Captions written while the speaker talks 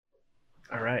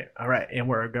All right. And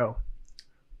we're a go.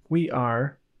 We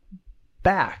are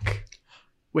back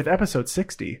with episode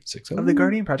 60 of the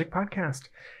Guardian Project podcast.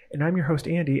 And I'm your host,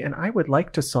 Andy, and I would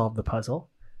like to solve the puzzle.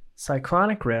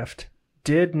 Cyclonic Rift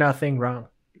did nothing wrong.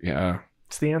 Yeah.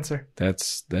 It's the answer.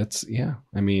 That's yeah.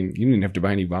 I mean, you didn't have to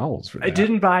buy any vowels for that. I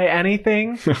didn't buy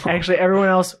anything. Actually, everyone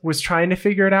else was trying to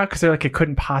figure it out because they're like, it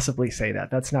couldn't possibly say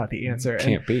that. That's not the answer.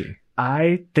 Can't be.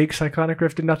 I think Cyclonic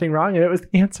Rift did nothing wrong, and it was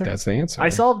the answer. That's the answer. I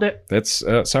solved it. That's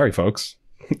sorry, folks.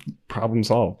 Problem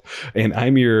solved. And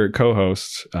I'm your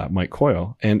co-host, Mike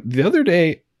Coyle. And the other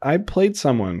day, I played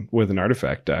someone with an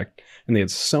artifact deck, and they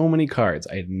had so many cards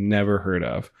I had never heard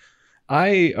of.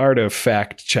 I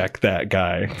artifact check that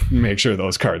guy, make sure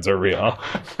those cards are real.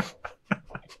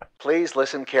 Please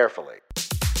listen carefully.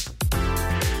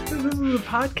 This is a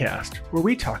podcast where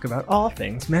we talk about all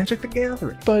things Magic the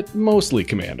Gathering. But mostly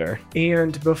Commander.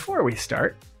 And before we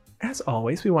start, as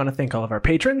always, we want to thank all of our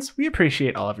patrons. We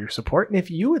appreciate all of your support. And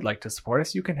if you would like to support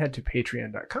us, you can head to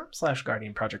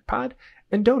patreon.com/GuardianProjectPod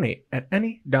and donate at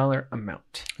any dollar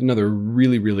amount. Another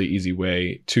really, really easy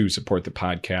way to support the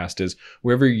podcast is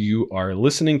wherever you are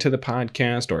listening to the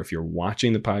podcast, or if you're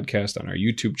watching the podcast on our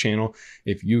YouTube channel,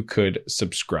 if you could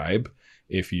subscribe,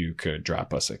 if you could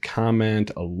drop us a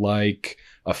comment, a like,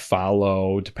 a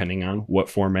follow, depending on what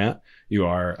format you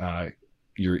are,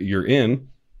 you're in.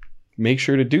 Make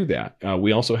sure to do that.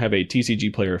 We also have a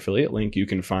TCG Player affiliate link you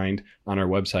can find on our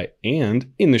website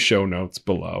and in the show notes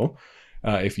below.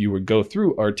 If you would go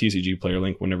through our TCG Player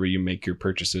link whenever you make your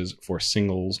purchases for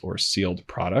singles or sealed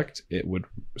product, it would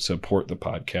support the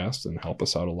podcast and help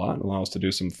us out a lot and allow us to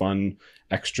do some fun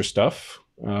extra stuff.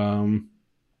 And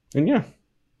yeah.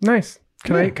 Nice.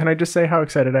 Can I just say how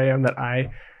excited I am that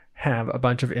I have a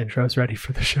bunch of intros ready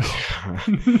for the show?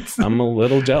 I'm a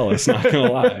little jealous, not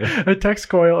gonna lie. I texted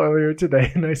Coyle earlier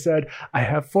today and I said, I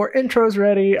have 4 intros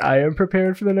ready. I am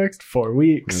prepared for the next 4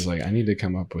 weeks. I was like, I need to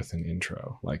come up with an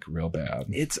intro, like real bad.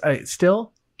 It's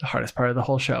still the hardest part of the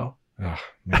whole show. Oh,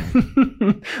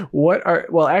 man.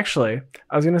 Actually,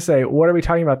 I was going to say, what are we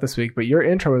talking about this week? But your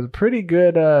intro was a pretty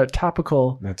good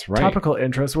topical. That's right. Topical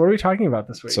intro. So what are we talking about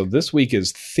this week? So this week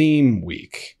is theme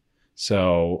week.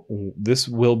 So this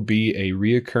will be a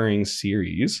reoccurring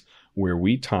series where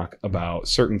we talk about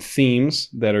certain themes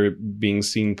that are being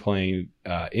seen playing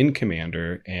in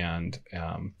Commander. And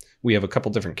we have a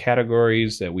couple different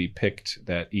categories that we picked,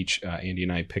 that each Andy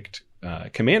and I picked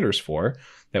commanders for,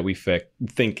 that we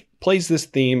think plays this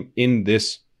theme in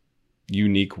this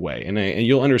unique way. And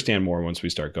you'll understand more once we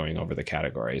start going over the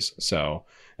categories. So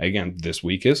again, this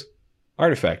week is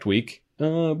Artifact Week.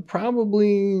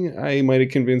 Probably I might have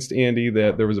convinced Andy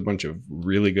that there was a bunch of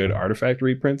really good artifact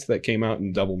reprints that came out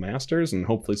in Double Masters, and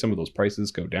hopefully some of those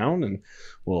prices go down and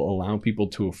will allow people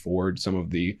to afford some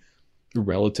of the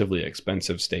relatively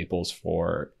expensive staples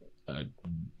for a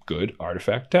good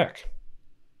artifact deck.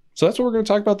 So that's what we're going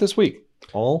to talk about this week.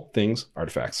 All things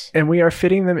artifacts. And we are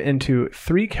fitting them into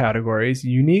 3 categories: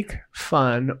 unique,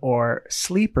 fun, or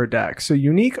sleeper decks. So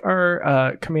unique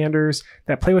are commanders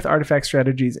that play with artifact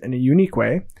strategies in a unique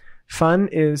way. Fun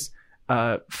is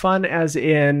fun as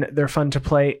in they're fun to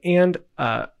play and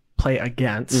play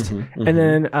against. And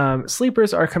then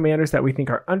sleepers are commanders that we think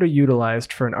are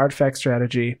underutilized for an artifact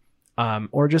strategy,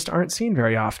 or just aren't seen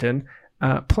very often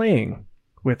playing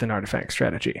with an artifact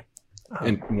strategy.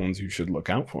 And ones you should look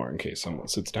out for in case someone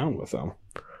sits down with them.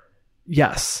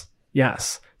 Yes.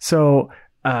 So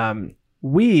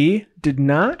we did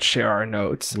not share our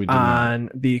notes on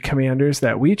the commanders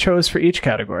that we chose for each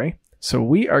category. So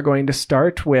we are going to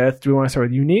start with, do we want to start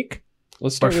with unique?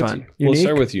 Let's start with fun? We'll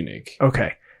start with unique.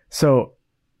 Okay. So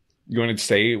you want to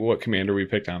say what commander we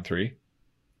picked on 3?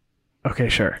 Okay,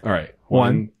 sure. All right.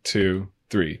 1, 2,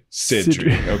 3.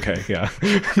 Sidri. Okay, yeah.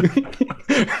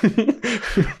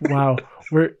 Wow.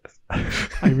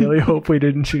 I really hope we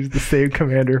didn't choose the same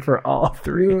commander for all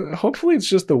 3. Hopefully it's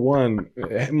just the one.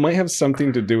 It might have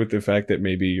something to do with the fact that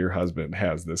maybe your husband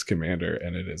has this commander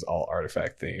and it is all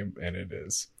artifact theme, and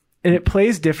it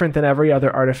plays different than every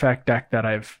other artifact deck that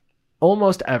I've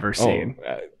almost ever seen.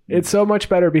 It's so much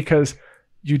better because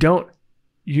you don't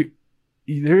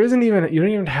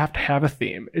even have to have a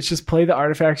theme. It's just play the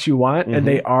artifacts you want, and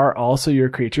they are also your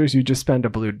creatures. You just spend a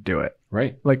blue to do it.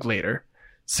 Right. Like later.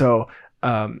 So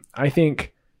I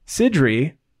think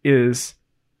Sidri has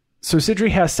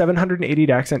 780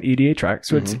 decks on EDHREC,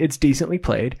 so it's decently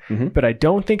played, but I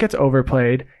don't think it's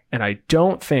overplayed, and I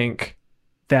don't think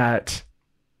that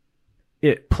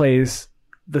it plays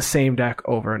the same deck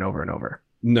over and over and over.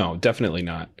 No, definitely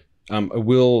not.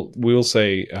 We'll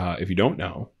say, if you don't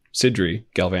know, Sidri,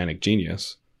 Galvanic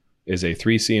Genius, is a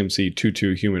 3 CMC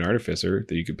 2/2 human artificer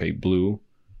that you could pay blue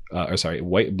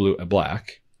white, blue,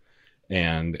 black.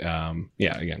 And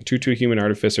again, 2/2 human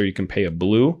artificer. You can pay a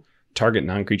blue. Target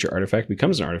non-creature artifact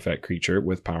becomes an artifact creature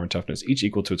with power and toughness, each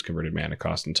equal to its converted mana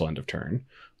cost until end of turn.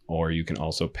 Or you can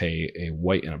also pay a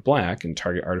white and a black, and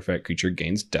target artifact creature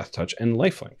gains death touch and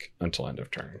lifelink until end of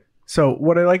turn. So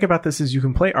what I like about this is you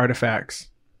can play artifacts.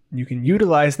 You can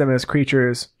utilize them as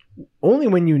creatures only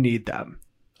when you need them.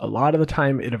 A lot of the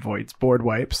time it avoids board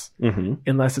wipes,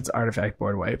 unless it's artifact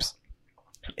board wipes.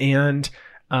 And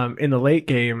in the late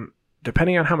game,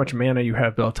 depending on how much mana you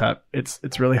have built up,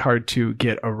 it's really hard to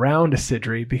get around a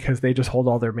Sidri because they just hold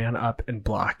all their mana up and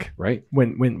block right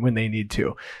when they need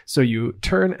to. So you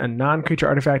turn a non-creature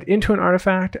artifact into an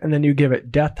artifact, and then you give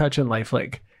it death touch and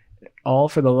lifelink, all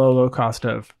for the low cost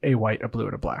of a white, a blue,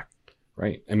 and a black.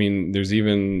 Right. I mean, there's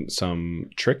even some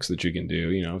tricks that you can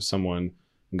do. You know, if someone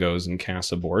goes and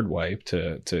casts a board wipe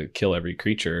to kill every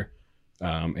creature,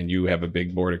 and you have a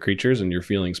big board of creatures and you're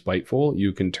feeling spiteful,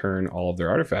 you can turn all of their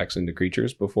artifacts into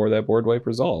creatures before that board wipe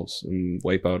resolves and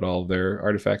wipe out all of their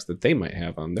artifacts that they might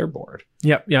have on their board.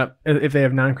 Yep. If they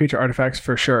have non-creature artifacts,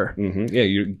 for sure. Yeah,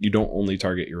 you don't only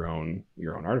target your own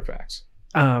artifacts.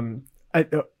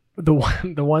 The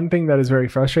one thing that is very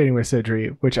frustrating with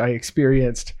Sidri, which I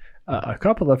experienced a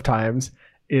couple of times,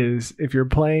 is if you're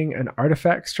playing an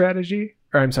artifact strategy,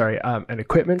 an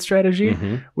equipment strategy,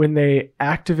 when they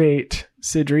activate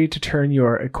Sidri to turn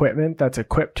your equipment that's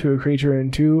equipped to a creature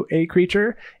into a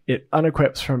creature, it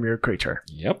unequips from your creature.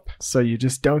 Yep. So you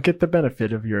just don't get the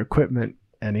benefit of your equipment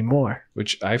anymore.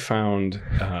 Which I found,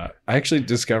 I actually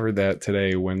discovered that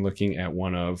today when looking at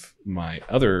one of my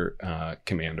other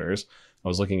commanders. I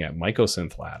was looking at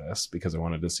Mycosynth Lattice because I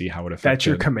wanted to see how it affected. That's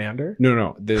your commander?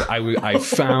 No. I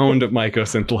found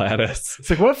Mycosynth Lattice.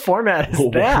 It's like, what format is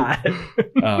that?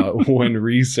 When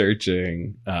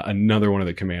researching another one of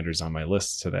the commanders on my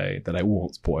list today that I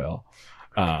won't spoil,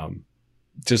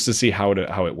 just to see how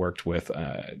it worked with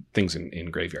things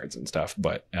in graveyards and stuff.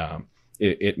 But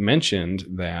it mentioned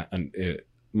that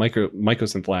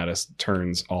Mycosynth Lattice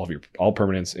turns all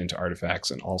permanents into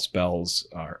artifacts, and all spells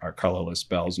are colorless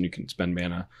spells, and you can spend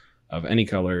mana of any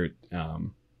color,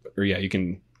 you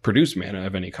can produce mana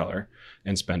of any color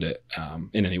and spend it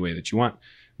in any way that you want.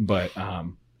 But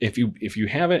if you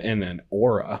have it and an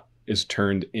aura is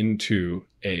turned into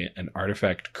an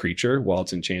artifact creature while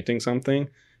it's enchanting something,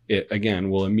 it again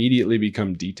will immediately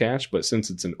become detached. But since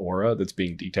it's an aura that's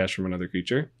being detached from another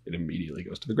creature, it immediately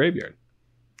goes to the graveyard.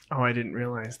 Oh, I didn't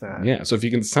realize that. Yeah, so if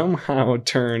you can somehow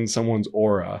turn someone's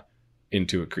aura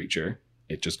into a creature,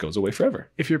 it just goes away forever.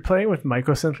 If you're playing with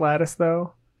Mycosynth Lattice,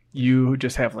 though, you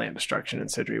just have land destruction in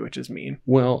Sidri, which is mean.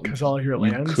 Well, because all of your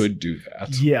lands... You could do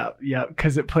that. Yeah,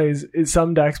 because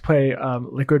some decks play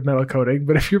liquid metal coating,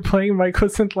 but if you're playing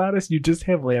Mycosynth Lattice, you just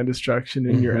have land destruction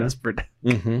in your Esper deck,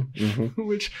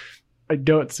 which I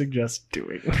don't suggest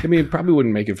doing. I mean, it probably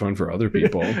wouldn't make it fun for other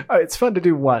people. It's fun to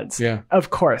do once. Yeah.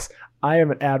 Of course. I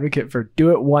am an advocate for do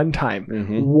it one time.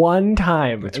 One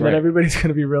time. That's and right. Then everybody's going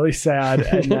to be really sad.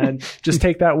 And then just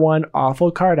take that one awful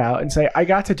card out and say, I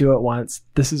got to do it once.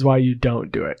 This is why you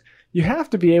don't do it. You have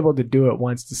to be able to do it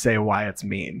once to say why it's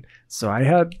mean. So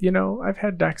I've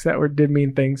had decks that did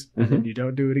mean things, and then you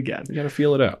don't do it again. You got to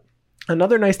feel it out.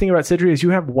 Another nice thing about Sidri is you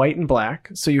have white and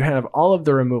black, so you have all of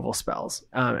the removal spells.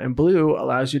 And blue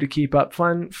allows you to keep up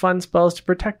fun spells to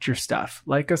protect your stuff,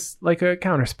 like a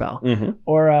counter spell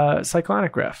or a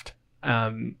Cyclonic Rift.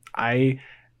 I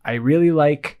really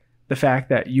like the fact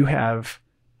that you have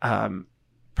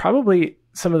probably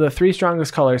some of the three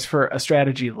strongest colors for a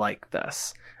strategy like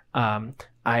this.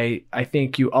 I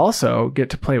think you also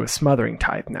get to play with Smothering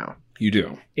Tithe now. You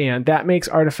do, and that makes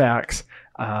artifacts.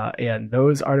 And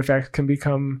those artifacts can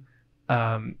become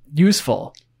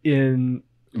useful in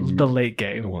the late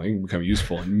game. Well, it can become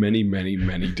useful in many, many,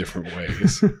 many different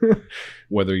ways.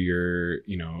 Whether you're,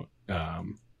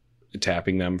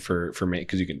 tapping them for mana,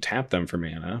 because you can tap them for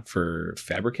mana for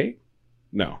Fabricate.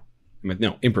 No,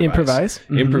 Improvise.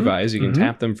 Improvise. You can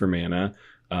tap them for mana.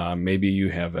 Maybe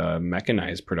you have a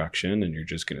Mechanized Production, and you're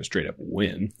just going to straight up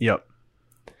win. Yep.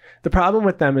 The problem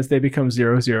with them is they become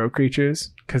 0/0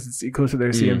 creatures because it's equal to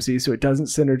their CMC, so it doesn't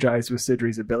synergize with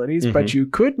Sidri's abilities. But you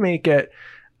could make it,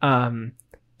 a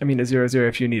 0/0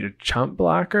 if you need a chump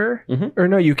blocker. Or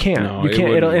no, you can't. No, you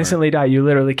can't. It'll instantly die. You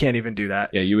literally can't even do that.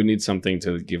 Yeah, you would need something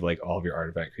to give like all of your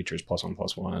artifact creatures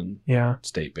 +1/+1. Yeah,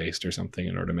 state based or something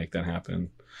in order to make that happen.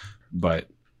 But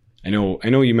I know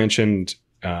you mentioned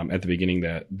at the beginning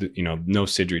that no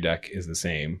Sidri deck is the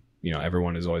same.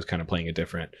 Everyone is always kind of playing it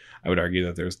different. I would argue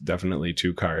that there's definitely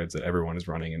two cards that everyone is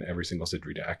running in every single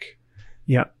Sidri deck.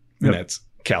 Yep. And that's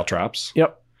Caltrops.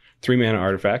 Yep. 3 mana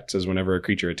artifact says whenever a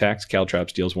creature attacks,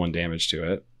 Caltrops deals 1 damage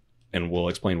to it. and we'll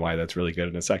explain why that's really good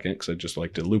in a second, because I'd just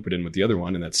like to loop it in with the other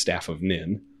one, and that's Staff of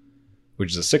Nin,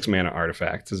 which is a 6 mana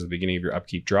artifact. This is the beginning of your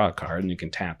upkeep, draw a card, and you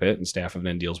can tap it, and Staff of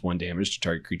Nin deals 1 damage to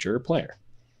target creature or player.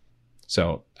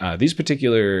 So these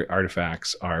particular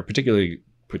artifacts are particularly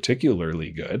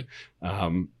good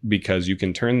because you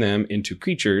can turn them into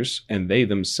creatures, and they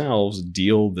themselves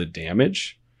deal the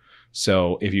damage.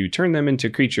 So if you turn them into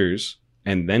creatures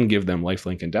and then give them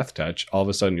lifelink and death touch, all of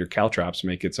a sudden your caltrops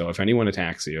make it so if anyone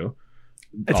attacks you,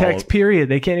 period.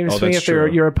 They can't even swing if they're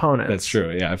your opponent. That's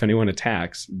true. Yeah. If anyone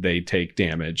attacks, they take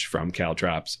damage from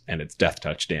caltrops, and it's death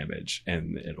touch damage,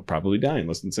 and it'll probably die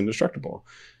unless it's indestructible.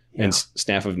 Yeah. And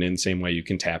Staff of Nin, same way, you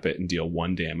can tap it and deal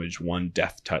 1 damage, 1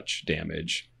 death touch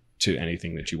damage to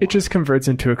anything that you want. It just converts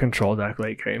into a control deck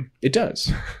late game. It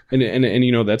does. and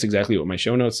you know, that's exactly what my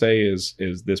show notes say is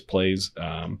this plays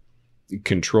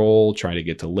control, try to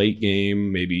get to late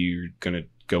game. Maybe you're going to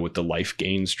go with the life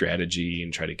gain strategy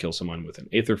and try to kill someone with an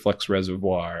Aetherflux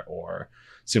Reservoir, or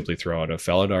simply throw out a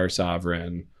Felidar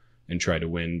Sovereign and try to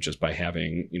win just by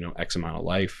having, you know, X amount of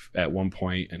life at one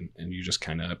point, and you just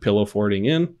kind of pillow forwarding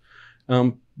in.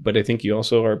 But I think you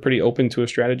also are pretty open to a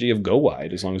strategy of go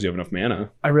wide as long as you have enough mana.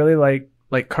 I really like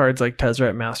cards like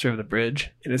Tezzeret, Master of the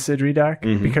Bridge in a Sidri deck,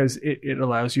 because it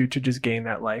allows you to just gain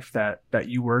that life that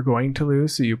you were going to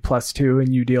lose. So you +2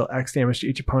 and you deal X damage to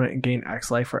each opponent and gain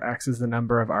X life, where X is the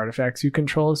number of artifacts you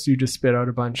control. So you just spit out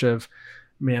a bunch of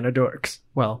mana dorks.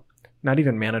 Well, not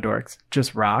even mana dorks,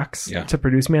 just rocks to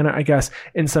produce mana. I guess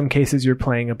in some cases you're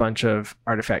playing a bunch of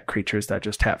artifact creatures that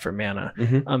just tap for mana.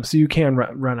 So you can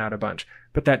run out a bunch.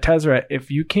 But that Tezzeret,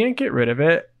 if you can't get rid of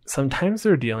it, sometimes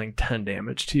they're dealing 10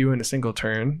 damage to you in a single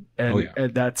turn.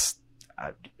 And that's,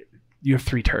 you have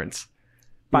 3 turns.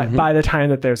 By the time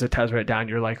that there's a Tezzeret down,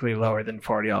 you're likely lower than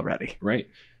 40 already. Right.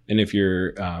 And if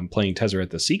you're playing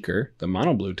Tezzeret the Seeker, the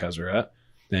mono blue Tezzeret,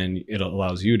 then it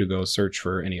allows you to go search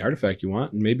for any artifact you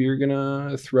want. And maybe you're going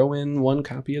to throw in 1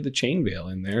 copy of the Chain Veil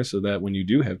in there so that when you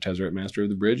do have Tezzeret, Master of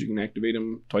the Bridge, you can activate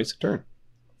him twice a turn.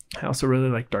 I also really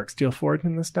like Darksteel Forge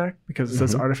in this deck because it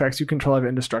says artifacts you control have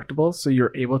indestructible. So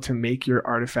you're able to make your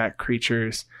artifact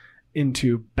creatures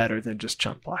into better than just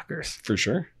chump blockers. For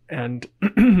sure. And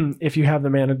if you have the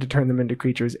mana to turn them into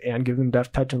creatures and give them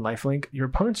death touch and lifelink, your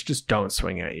opponents just don't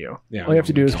swing at you. Yeah, all you have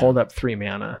to do is hold up 3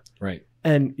 mana. Right.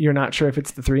 And you're not sure if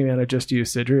it's the 3 mana just to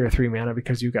use Sidri, or 3 mana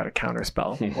because you got a counter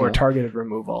spell or targeted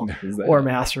removal or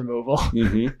mass removal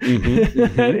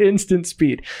at instant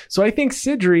speed. So I think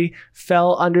Sidri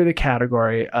fell under the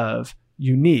category of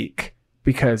unique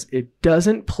because it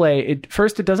doesn't play. It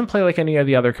doesn't play like any of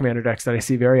the other commander decks that I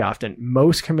see very often.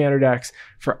 Most commander decks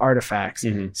for artifacts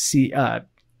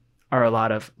are a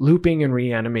lot of looping and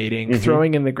reanimating,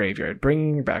 throwing in the graveyard,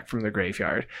 bringing it back from the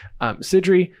graveyard.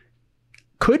 Sidri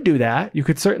could do that. You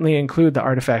could certainly include the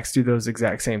artifacts do those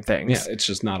exact same things. Yeah, it's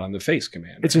just not on the face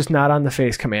commander. It's just not on the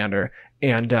face commander.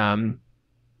 And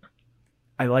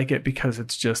I like it because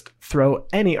it's just throw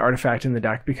any artifact in the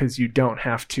deck because you don't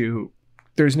have to.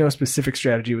 There's no specific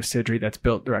strategy with Sidri that's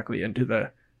built directly into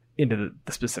the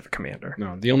specific commander.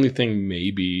 No, the only thing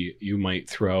maybe you might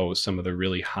throw some of the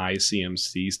really high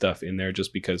CMC stuff in there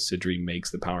just because Sidri makes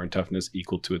the power and toughness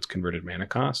equal to its converted mana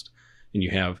cost. And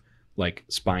you have like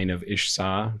Spine of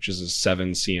Ishsa, which is a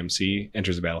 7 CMC,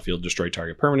 enters the battlefield, destroy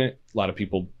target permanent. A lot of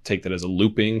people take that as a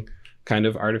looping kind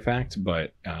of artifact,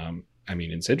 but I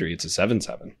mean, in Sidri, it's a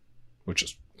 7/7, which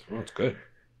is it's good.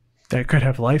 That could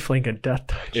have lifelink and death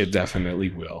touch. It definitely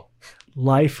will.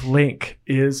 Lifelink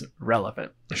is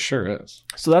relevant. It sure is.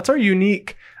 So that's our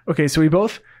unique. Okay, so we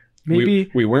both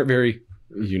maybe we weren't very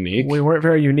unique. We weren't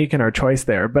very unique in our choice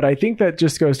there, but I think that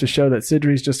just goes to show that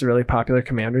Sidri is just a really popular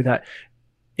commander that,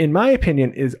 in my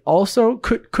opinion, is also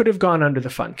could have gone under the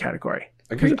fun category.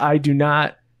 Because I do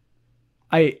not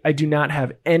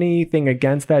have anything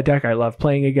against that deck. I love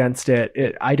playing against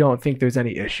it. I don't think there's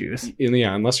any issues.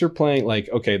 Yeah, unless you're playing like,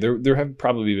 okay, there have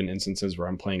probably been instances where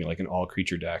I'm playing like an all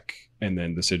creature deck and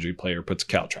then the Sidri player puts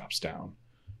caltrops down.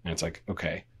 And it's like,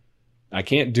 okay, I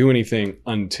can't do anything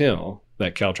until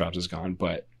that caltrops is gone,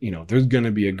 but you know, there's going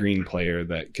to be a green player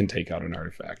that can take out an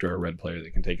artifact or a red player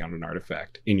that can take out an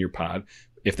artifact in your pod.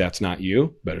 If that's not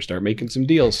you, better start making some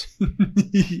deals.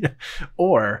 Yeah.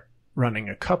 Or running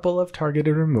a couple of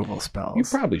targeted removal spells. You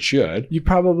probably should. You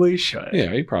probably should.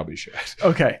 Yeah, you probably should.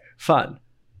 Okay, fun.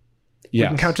 Yeah. We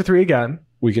can count to 3 again.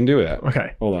 We can do that.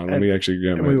 Okay. Hold on. Let me actually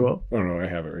get we will. Oh, no, I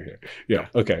have it right here. Yeah.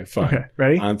 Okay, fine. Okay,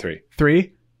 ready? On 3.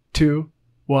 3, 2,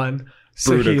 1.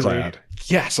 Brutaclad.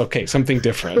 Yes. Okay. Something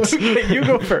different. Okay, you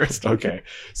go first. Okay.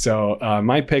 So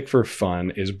my pick for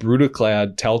fun is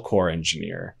Brutaclad Telcore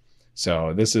Engineer.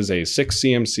 So this is a 6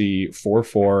 CMC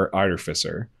 4/4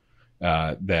 Artificer.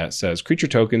 that says creature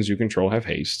tokens you control have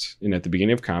haste, and at the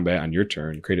beginning of combat on your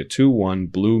turn, create a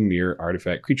 2/1 blue mirror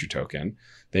artifact creature token.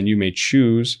 Then you may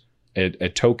choose a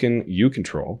token you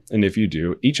control, and if you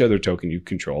do, each other token you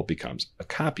control becomes a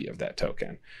copy of that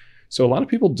token. So a lot of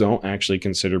people don't actually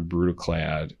consider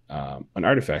Brutaclad an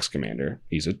artifacts commander.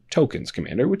 He's a tokens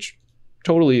commander, which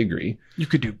totally agree. You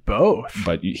could do both.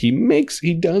 But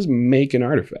he does make an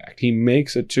artifact. He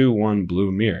makes a 2/1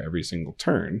 blue mirror every single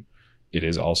turn. It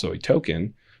is also a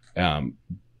token.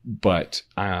 But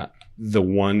the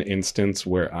one instance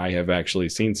where I have actually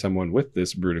seen someone with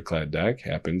this Brutaclad deck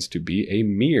happens to be a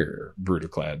mirror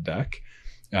Brutaclad deck,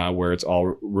 where it's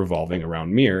all revolving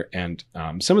around mirror. And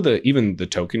some of even the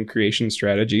token creation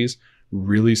strategies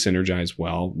really synergize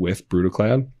well with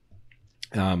Brutaclad.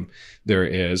 There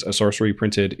is a sorcery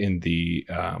printed in the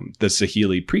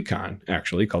Saheeli Precon,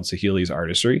 actually, called Saheeli's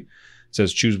Artistry. It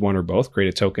says choose one or both, create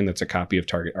a token that's a copy of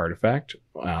target artifact.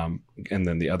 And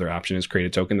then the other option is create a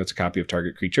token that's a copy of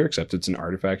target creature, except it's an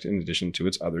artifact in addition to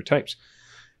its other types.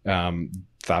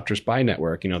 Thopter Spy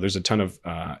Network, there's a ton of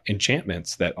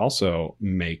enchantments that also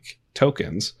make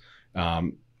tokens.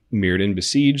 Mirrored and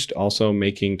Besieged also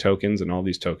making tokens, and all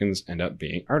these tokens end up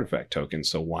being artifact tokens.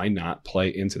 So why not play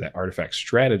into that artifact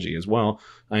strategy as well?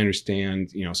 I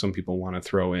understand, some people want to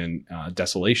throw in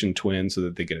Desolation Twin so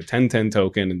that they get a 10/10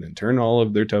 token and then turn all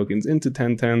of their tokens into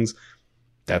 10/10s.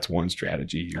 That's one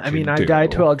strategy. I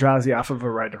died to Eldrazi off of a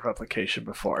Rite of Replication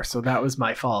before, so that was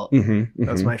my fault. That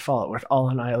was my fault with All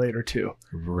Annihilator too.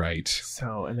 Right.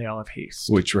 So, and they all have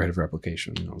haste. Which Rite of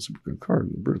Replication, is a good card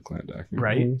in the Brutaclad deck.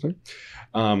 Right.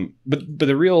 But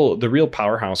the real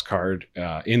powerhouse card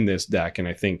in this deck, and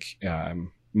I think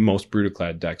most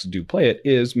Brutaclad decks do play it,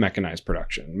 is Mechanized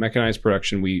Production. Mechanized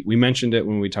Production, we mentioned it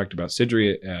when we talked about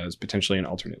Sidri as potentially an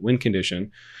alternate win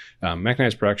condition.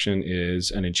 Mechanized Production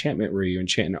is an enchantment where you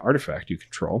enchant an artifact you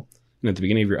control, and at the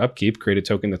beginning of your upkeep, create a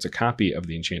token that's a copy of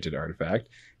the enchanted artifact.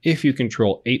 If you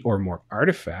control 8 or more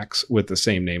artifacts with the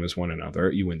same name as one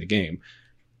another, you win the game.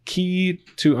 Key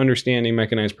to understanding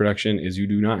Mechanized Production is you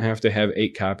do not have to have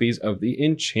 8 copies of the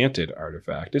enchanted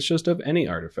artifact. It's just of any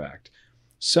artifact.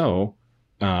 So,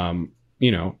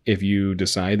 if you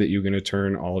decide that you're going to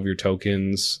turn all of your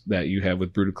tokens that you have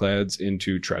with Brutaclads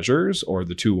into treasures, or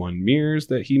the 2/1 mirrors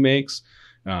that he makes,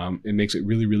 it makes it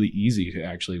really, really easy to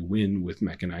actually win with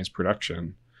Mechanized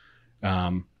Production.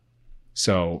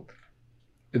 So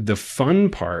the fun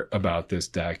part about this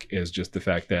deck is just the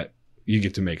fact that you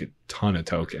get to make a ton of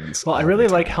tokens. Well, I really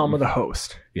like Helm of the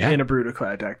Host in a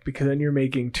Brutaclad deck, because then you're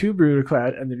making 2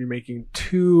 Brutaclad, and then you're making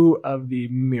 2 of the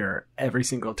mirror every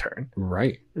single turn.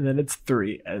 Right. And then it's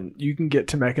 3, and you can get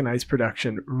to Mechanized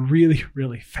Production really,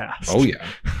 really fast. Oh, yeah.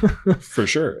 For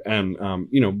sure. And,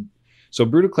 so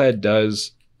Brutaclad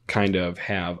does kind of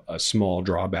have a small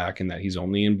drawback in that he's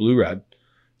only in blue-red.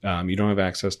 You don't have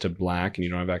access to black, and you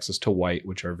don't have access to white,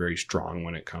 which are very strong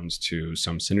when it comes to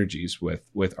some synergies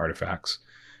with artifacts.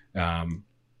 And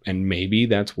maybe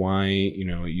that's why,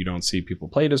 you don't see people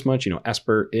play it as much.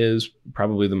 Esper is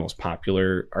probably the most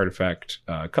popular artifact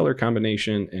color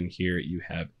combination, and here you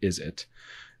have Izzet.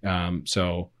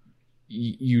 So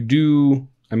you do,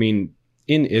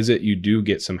 in Izzet, you do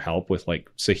get some help with like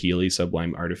Saheeli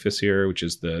Sublime Artificer, which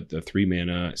is the 3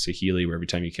 mana Saheeli, where every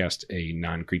time you cast a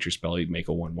non-creature spell, you make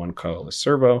a 1/1 colorless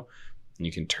servo. And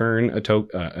you can turn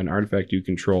an artifact you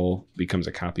control becomes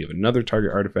a copy of another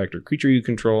target artifact or creature you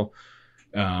control.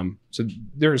 So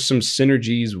there are some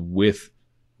synergies with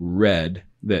red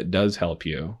that does help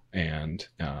you. And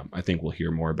I think we'll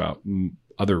hear more about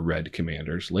other red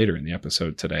commanders later in the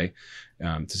episode today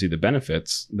to see the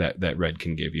benefits that red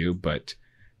can give you. But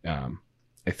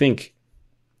I think,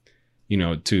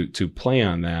 to play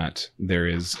on that, there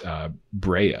is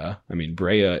Breya.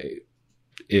 Breya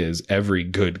is every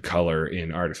good color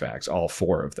in artifacts, all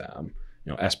 4 of them,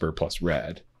 Esper plus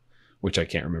red, which I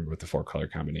can't remember what the 4 color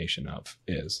combination of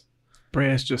is.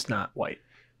 Breya is just not white.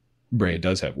 Breya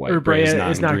does have white. Or Breya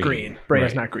is not green. Breya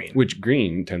is not green. Which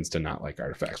green tends to not like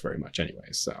artifacts very much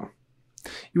anyways, so.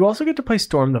 You also get to play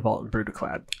Storm the Vault in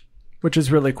Brutaclad, which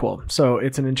is really cool. So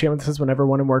it's an enchantment that says whenever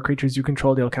 1 or more creatures you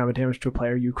control deal combat damage to a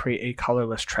player, you create a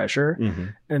colorless treasure.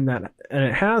 And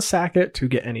it has sack it to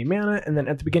get any mana. And then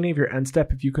at the beginning of your end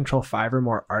step, if you control 5 or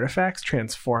more artifacts,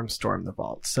 transform Storm the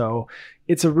Vault. So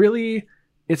it's a really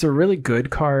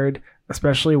good card,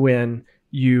 especially when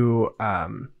you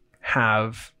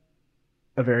have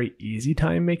a very easy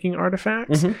time making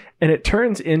artifacts. And it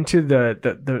turns into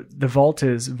the vault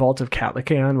is Vault of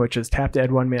Catlacan, which is tap to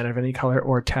add 1 mana of any color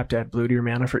or tap to add blue to your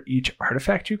mana for each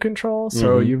artifact you control.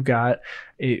 So you've got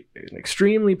an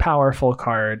extremely powerful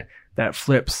card that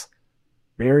flips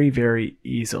very, very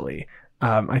easily.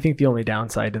 I think the only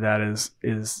downside to that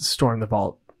is Storm the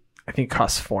Vault. I think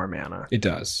costs 4 mana. It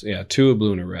does. Yeah, 2 a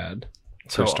blue and a red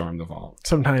So for Storm the Vault.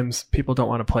 sometimes people don't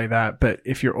want to play that, but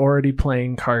if you're already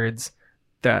playing cards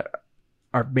that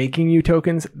are making you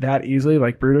tokens that easily,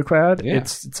 like Brutaclad, Yeah.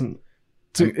 it's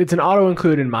an auto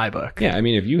include in my book. Yeah, I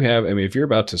mean, if you're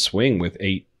about to swing with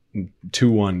 8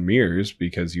 2/1 mirrors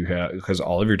because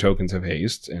all of your tokens have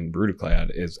haste and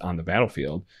Brutaclad is on the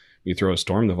battlefield, you throw a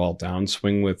Storm the Vault down,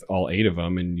 swing with all 8 of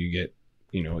them, and you get,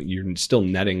 you're still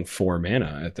netting 4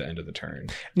 mana at the end of the turn.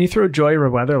 And you throw Joy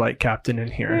Weatherlight Captain in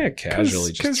here. Yeah, casually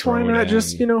just Because throw why it not in.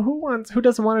 just, who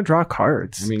doesn't want to draw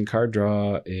cards? I mean, card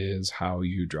draw is how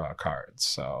you draw cards,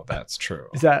 so that's true.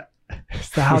 Is that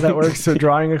how that works? So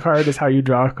drawing a card is how you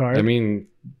draw a card? I mean,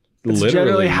 it's literally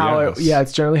generally how yes.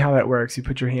 it's generally how that works. You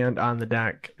put your hand on the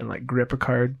deck and like grip a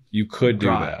card, You could do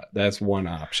draw it. that. That's one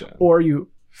option. or you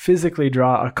physically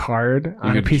draw a card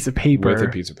on a could piece of paper. with a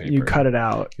piece of paper. You cut it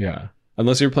out. Yeah.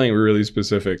 Unless you're playing really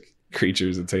specific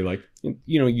creatures that say like,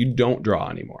 you don't draw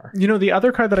anymore. The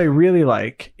other card that I really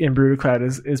like in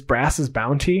Brutaclad is Brass's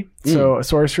Bounty. So a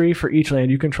sorcery for each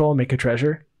land you control, make a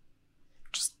treasure.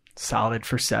 Just solid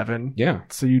for 7. Yeah.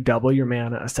 So you double your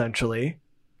mana essentially.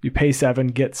 You pay 7,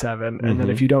 get 7, and then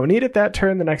Mhm. if you don't need it that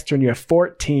turn, the next turn you have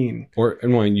 14.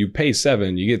 And when you pay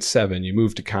 7, you get 7, you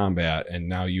move to combat, and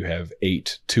now you have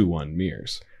 8 2/1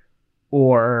 mirrors.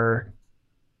 Or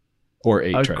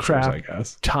 8 A treasures, crap I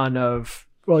guess. ton of,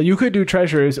 well, you could do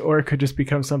treasures, or it could just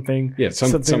become something. Yeah,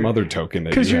 some other token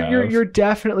that Because you you're have. you're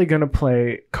definitely going to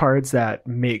play cards that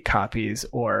make copies,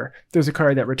 or there's a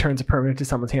card that returns a permanent to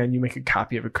someone's hand. You make a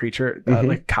copy of a creature, Mhm.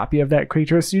 like copy of that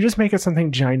creature. So you just make it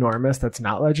something ginormous that's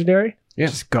not legendary. Yeah.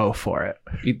 Just go for it.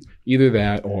 Either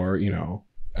that or,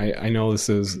 I know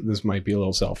this might be a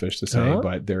little selfish to say, Uh-huh.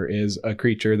 but there is a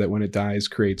creature that when it dies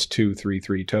creates 2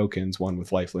 3/3 tokens, one with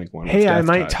lifelink, one with Hey, I Death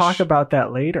might Touch. talk about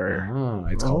that later.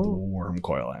 It's called the Oh. Worm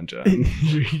Coil Engine.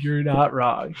 You're not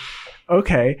wrong.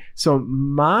 Okay, so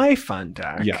my fun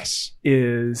deck Yes.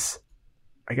 is,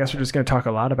 I guess we're just going to talk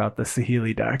a lot about the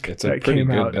Saheeli deck It's a pretty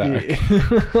good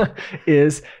deck.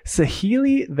 Is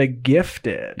Saheeli the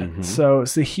Gifted. Mhm. So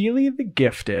Saheeli the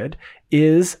Gifted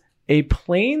is a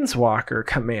Planeswalker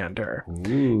commander,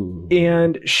 Ooh.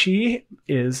 and she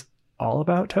is all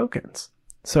about tokens.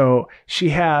 So she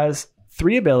has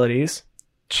 3 abilities.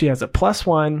 She has a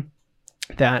 +1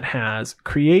 that has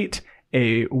create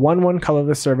a 1/1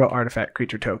 colorless servo artifact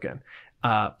creature token.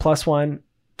 +1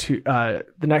 to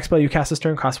the next spell you cast this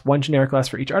turn costs 1 generic less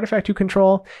for each artifact you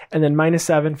control, and then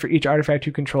 -7 for each artifact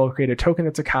you control. Create a token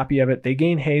that's a copy of it. They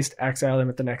gain haste, exile them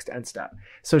at the next end step.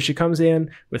 So she comes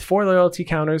in with 4 loyalty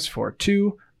counters for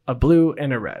 2, a blue,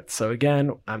 and a red. So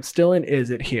again, I'm still in Is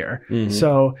It here. Mhm.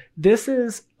 So this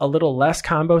is a little less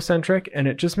combo centric, and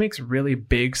it just makes really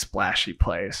big splashy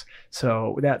plays.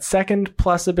 So that second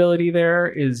plus ability there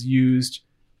is used,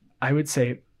 I would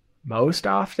say, most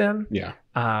often. Yeah.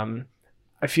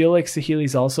 I feel like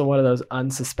Saheeli's also one of those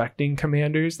unsuspecting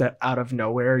commanders that out of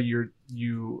nowhere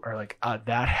you are like,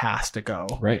 that has to go.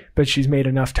 Right. But she's made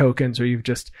enough tokens, or you've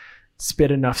just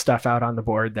spit enough stuff out on the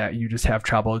board that you just have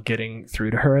trouble getting through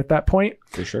to her at that point.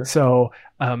 For sure. So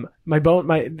my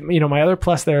other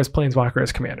plus there is Planeswalker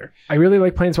as commander. I really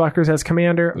like Planeswalkers as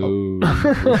commander. Ooh.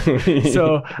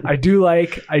 So I do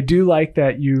like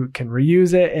that you can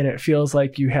reuse it, and it feels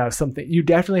like you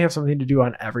definitely have something to do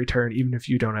on every turn, even if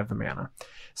you don't have the mana.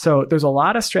 So there's a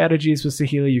lot of strategies with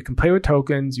Saheeli. You can play with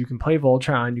tokens, you can play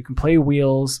Voltron, you can play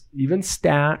wheels, even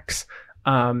stacks.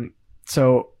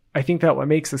 So I think that what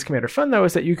makes this commander fun, though,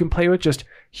 is that you can play with just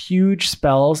huge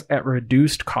spells at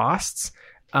reduced costs.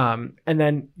 And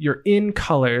then you're in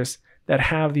colors that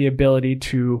have the ability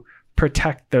to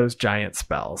protect those giant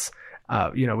spells.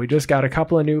 We just got a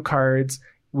couple of new cards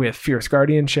with Fierce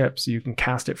Guardianship, so you can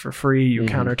cast it for free. You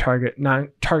counter target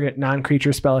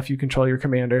non-creature spell if you control your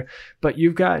commander. But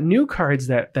you've got new cards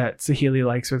that Saheeli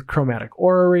likes with Chromatic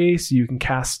Orrery, so you can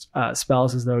cast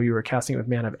spells as though you were casting it with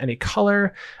mana of any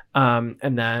color. And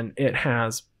then it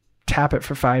has tap it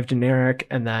for 5 generic,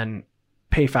 and then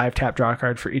pay 5, tap, draw a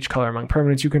card for each color among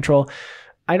permanents you control.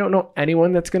 I don't know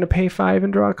anyone that's going to pay 5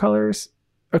 and draw a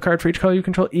card for each color you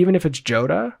control, even if it's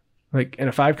Joda. Like in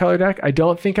a 5-color deck, I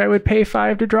don't think I would pay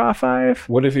 5 to draw 5.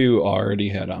 What if you already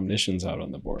had Omniscience out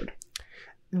on the board?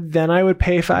 Then I would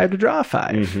pay 5 to draw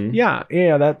 5. Mhm.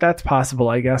 Yeah, that's possible.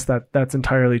 I guess that's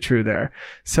entirely true there.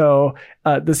 So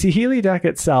the Saheeli deck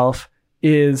itself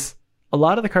is, a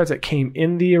lot of the cards that came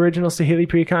in the original Saheeli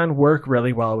Precon work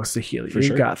really well with Saheeli.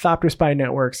 You've got Thopter Spy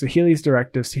Network, Saheeli's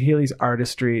Directive, Saheeli's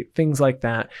Artistry, things like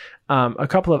that. A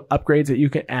couple of upgrades that you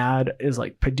can add is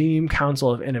like Padim, Council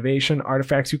of Innovation,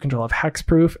 artifacts you control have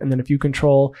hexproof, and then if you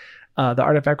control the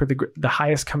artifact with the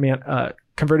highest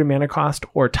converted mana cost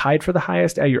or tied for the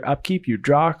highest at your upkeep, you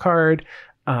draw a card.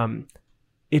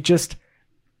 It just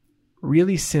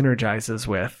really synergizes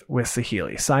with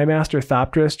Saheeli. Psymaster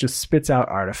Thopterus just spits out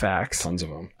artifacts. Tons of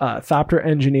them. Thopter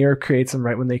Engineer creates them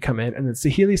right when they come in. And then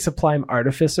Saheeli Sublime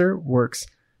Artificer works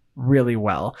really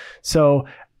well. So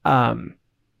a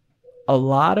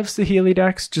lot of Saheeli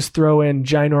decks just throw in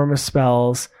ginormous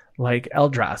spells like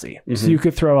Eldrazi. So you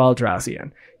could throw Eldrazi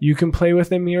in. You can play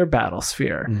with Emir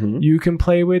Battlesphere. You can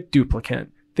play with Duplicant.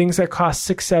 Things that cost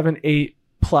 6, 7, 8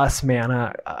 plus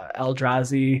mana.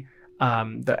 Eldrazi,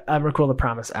 the Emrakul the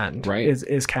Promised End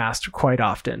is cast quite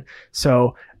often.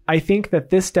 So I think that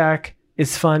this deck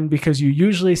is fun because you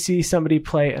usually see somebody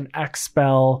play an X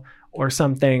spell or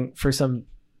something for some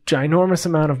ginormous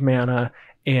amount of mana,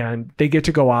 and they get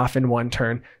to go off in one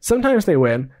turn. Sometimes they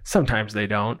win, sometimes they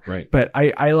don't. Right. But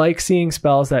I like seeing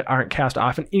spells that aren't cast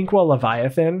often. Inkwell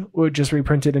Leviathan, would just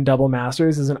reprinted in Double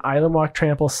Masters, is an Island Walk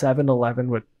Trample 7/11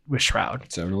 with Shroud.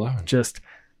 7/11. Just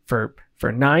for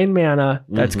 9 mana,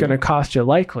 that's going to cost you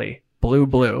likely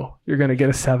blue. You're going to get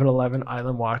a 7/11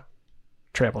 Island Walk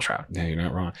Trample Shroud. Yeah, you're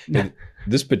not wrong.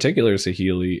 This particular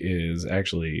Saheeli is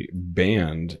actually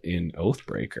banned in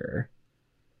Oathbreaker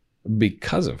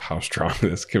because of how strong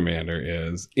this commander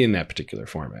is in that particular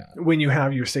format. When you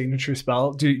have your signature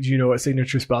spell, do you know what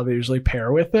signature spell they usually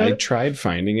pair with it? I tried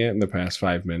finding it in the past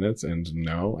 5 minutes, and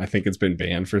no, I think it's been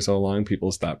banned for so long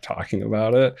people stopped talking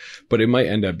about it. But it might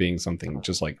end up being something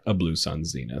just like a Blue Sun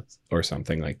Zenith or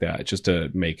something like that, just to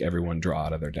make everyone draw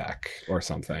out of their deck or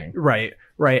something. Right.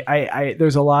 I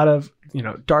there's a lot of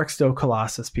Darksteel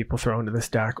Colossus people throw into this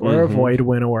deck, or a Void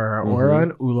Winnower, or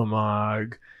an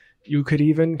Ulamog. You could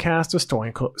even cast a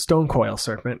Stone Coil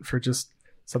Serpent for just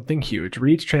something huge.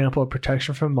 Reach, trample,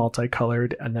 protection from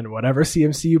multicolored, and then whatever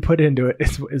CMC you put into it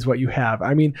is what you have.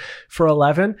 I mean, for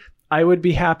 11, I would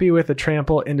be happy with a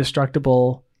trample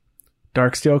indestructible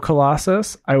Darksteel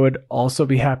Colossus. I would also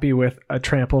be happy with a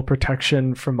trample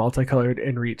protection from multicolored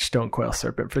and reach Stone Coil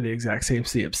Serpent for the exact same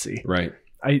CMC. Right.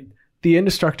 The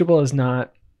indestructible is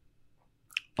not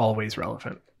always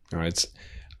relevant. All right.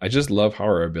 I just love how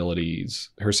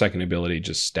her second ability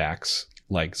just stacks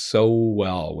like so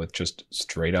well with just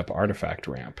straight up artifact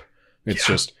ramp. It's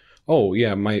just,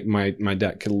 my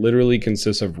deck literally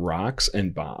consists of rocks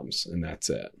and bombs, and that's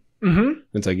it.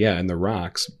 It's like, and the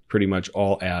rocks pretty much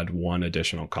all add 1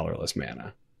 additional colorless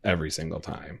mana every single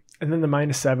time. And then the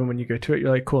 -7, when you go to it,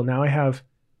 you're like, cool, now I have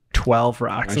 12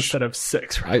 rocks instead of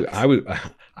 6 rocks.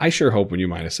 I sure hope when you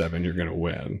 -7, you're going to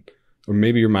win. Or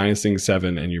maybe you're minusing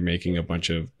 7 and you're making a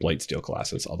bunch of Blightsteel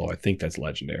Colossus, although I think that's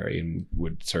legendary and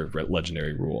would serve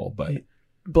legendary rule. But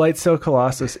Blightsteel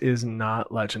Colossus is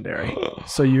not legendary.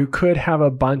 So you could have a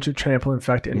bunch of Trample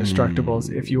Infect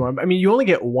Indestructibles if you want. I mean, you only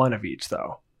get 1 of each,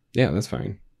 though. Yeah, that's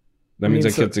fine. That means I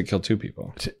get to kill 2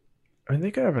 people. I mean, they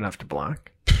could have enough to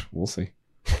block. We'll see.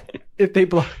 If they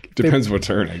block, depends what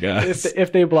turn, I guess.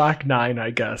 If they block 9, I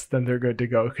guess, then they're good to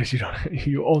go because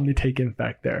you only take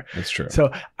Infect there. That's true.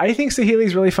 So I think Saheeli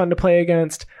is really fun to play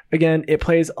against. Again, it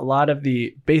plays a lot of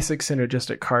the basic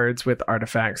synergistic cards with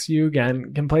artifacts. You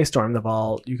again can play Storm the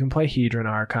Vault. You can play Hedron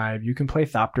Archive. You can play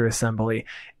Thopter Assembly.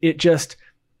 It just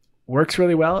works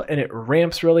really well and it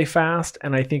ramps really fast.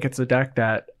 And I think it's a deck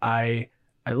that I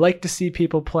like to see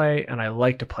people play and I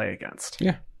like to play against.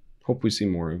 Yeah. Hope we see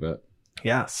more of it.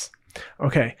 Yes.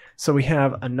 Okay, so we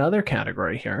have another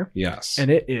category here. Yes. And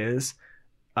it is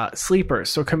sleepers.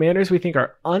 So commanders we think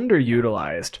are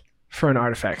underutilized for an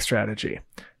artifact strategy.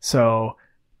 So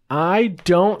I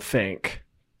don't think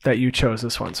that you chose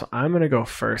this one. So I'm going to go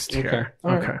first here.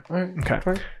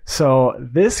 Okay. So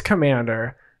this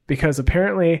commander, because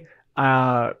apparently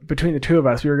between the two of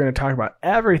us, we were going to talk about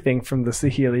everything from the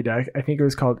Saheeli deck. I think it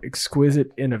was called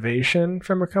Exquisite Innovation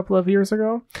from a couple of years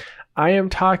ago. I am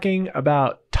talking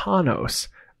about Tawnos,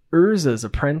 Urza's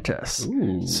apprentice.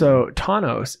 Ooh. So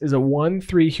Tawnos is a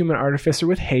 1/3 human artificer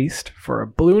with haste for a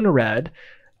blue and a red.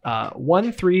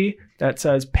 1/3 that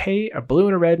says pay a blue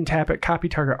and a red and tap it. Copy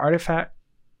target artifact.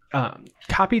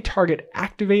 Copy target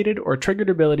activated or triggered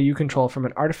ability you control from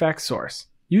an artifact source.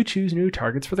 You choose new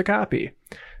targets for the copy.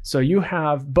 So you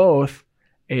have both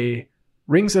a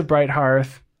Rings of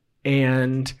Brighthearth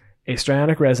and a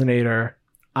Strionic Resonator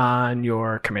on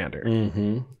your commander.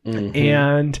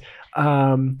 And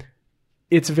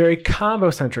it's a very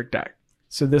combo-centric deck.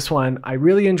 So this one I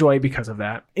really enjoy because of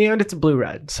that. And it's a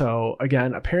blue-red. So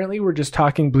again, apparently we're just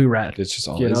talking blue-red. It's just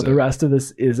all the rest of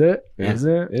this, is it? Yeah. Is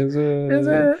it? Is it? Is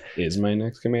it? Is my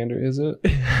next commander, is it?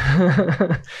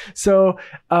 So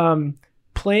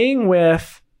playing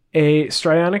with a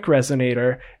Strionic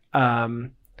Resonator,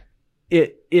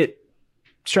 it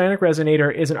Stranic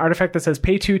Resonator is an artifact that says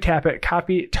pay 2, tap it,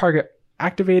 copy target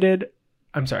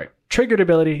triggered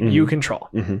ability you control.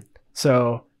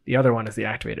 So the other one is the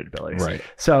activated abilities. Right.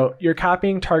 So you're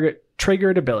copying target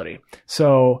triggered ability.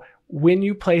 So when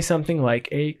you play something like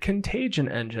a Contagion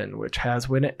Engine, which has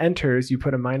when it enters, you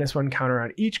put a -1 counter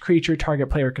on each creature target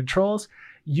player controls,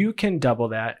 you can double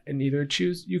that and either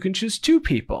choose 2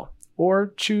 people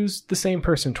or choose the same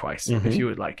person twice if you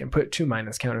would like and put 2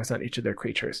 minus counters on each of their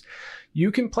creatures.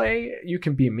 You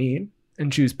can be mean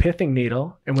and choose Pithing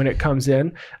Needle, and when it comes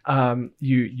in,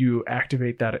 you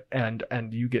activate that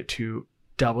and you get to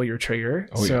double your trigger.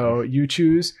 You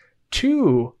choose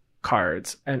 2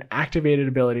 cards, and activated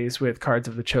abilities with cards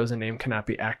of the chosen name cannot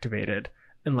be activated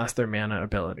unless they're mana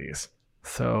abilities.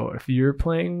 So if you're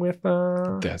playing with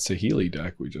that's a Healy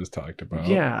deck we just talked about.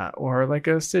 Yeah, or like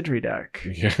a Sidri deck.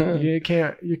 Yeah. You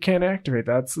can't activate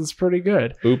that. So it's pretty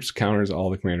good. Oops, counters all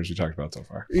the commanders we talked about so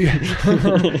far.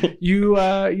 You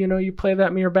play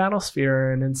that Mirror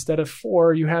Battlesphere, and instead of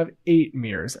 4, you have 8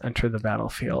 mirrors enter the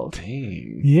battlefield.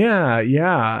 Dang.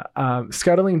 Yeah.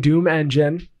 Scuttling Doom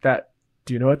Engine.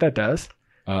 Do you know what that does?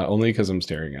 Only because I'm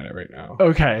staring at it right now.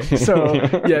 Okay, so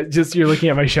just you're looking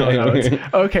at my show notes.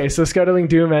 Okay, so Scuttling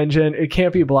Doom Engine, it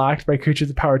can't be blocked by creatures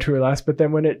with power 2 or less, but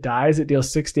then when it dies, it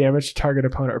deals 6 damage to target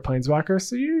opponent or planeswalker.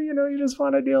 So you just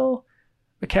want to deal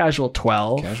a casual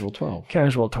 12. Casual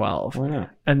 12. Why not?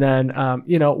 And then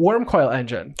Worm Coil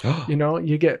Engine.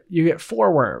 You get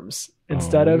 4 worms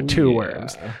instead of 2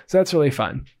 worms. So that's really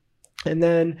fun. And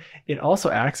then it also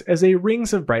acts as a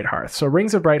Rings of Brighthearth. So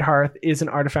Rings of Brighthearth is an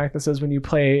artifact that says when you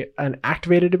play an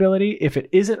activated ability, if it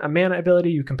isn't a mana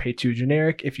ability, you can pay 2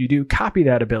 generic. If you do, copy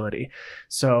that ability.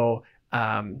 So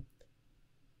Tawnos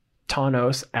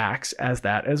acts as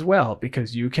that as well,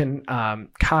 because you can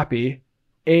copy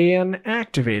an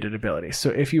activated ability.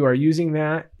 So if you are using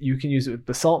that, you can use it with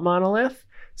Basalt Monolith.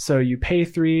 So you pay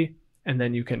 3, and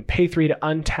then you can pay 3 to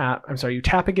untap. You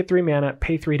tap it, get 3 mana,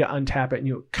 pay 3 to untap it, and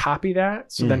you copy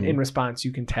that. So then in response,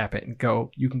 you can tap it and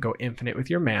you can go infinite with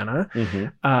your mana.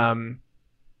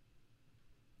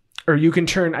 Or you can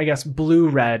turn,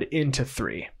 blue-red into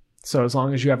 3. So as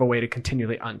long as you have a way to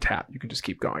continually untap, you can just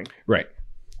keep going. Right.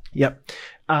 Yep.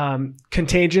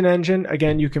 Contagion Engine,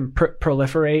 again, you can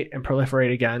proliferate and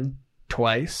proliferate again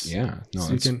twice. Yeah. No,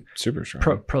 so that's you can super strong.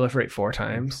 Proliferate 4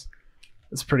 times.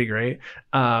 It's pretty great.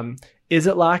 Is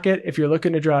it Locket? If you're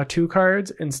looking to draw 2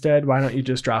 cards instead, why don't you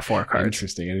just draw 4 cards?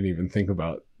 Interesting. I didn't even think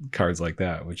about cards like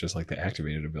that, with just like the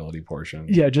activated ability portion.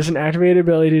 Yeah, just an activated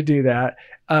ability to do that.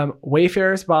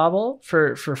 Wayfarer's Bauble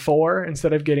for 4,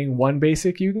 instead of getting 1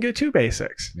 basic, you can get 2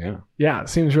 basics. Yeah, it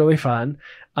seems really fun.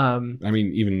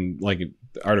 Even like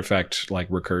artifact like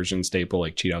recursion staple,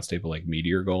 like cheat out staple, like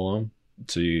Meteor Golem,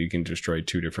 so you can destroy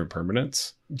 2 different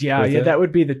permanents. Yeah, that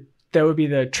would be the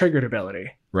triggered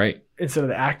ability. Right. Instead of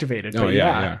the activated. But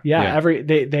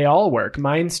they all work.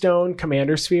 Mind Stone,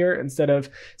 Commander Sphere, instead of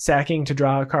sacking to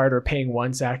draw a card or paying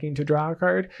 1 sacking to draw a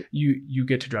card, you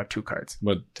get to draw 2 cards.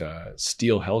 But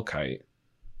Steel Hellkite,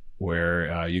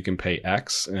 where you can pay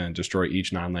X and destroy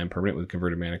each non-land permanent with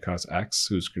converted mana cost X,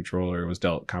 whose controller was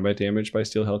dealt combat damage by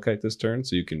Steel Hellkite this turn.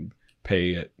 So you can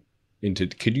pay it into.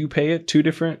 Could you pay it two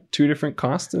different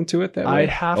costs into it that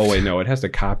way? No, it has to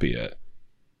copy it.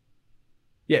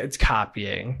 Yeah, it's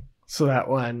copying. So that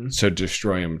one. So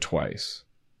destroy them twice.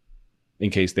 In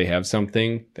case they have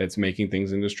something that's making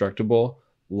things indestructible,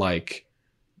 like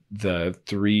the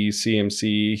 3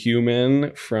 CMC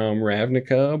human from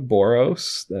Ravnica,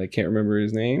 Boros, that I can't remember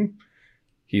his name.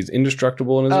 He's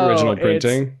indestructible in his original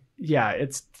printing.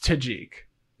 It's Tajik.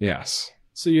 Yes.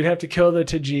 So you'd have to kill the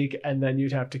Tajik, and then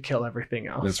you'd have to kill everything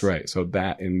else. That's right. So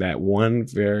that in that one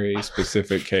very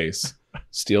specific case,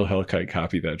 Steel Hellkite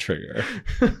copy that trigger.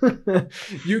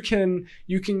 You can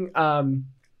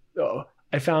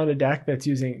I found a deck that's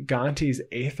using Gonti's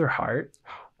Aetherheart.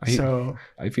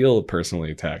 I feel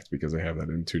personally attacked because I have that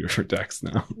in 2 different decks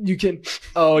now. You can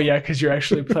because you're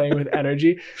actually playing with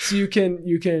energy. So you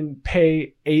can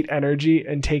pay 8 energy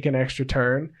and take an extra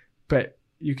turn, but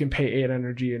you can pay 8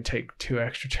 energy and take 2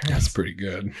 extra turns. That's pretty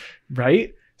good.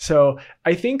 Right? So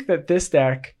I think that this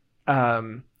deck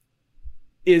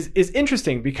is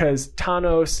interesting because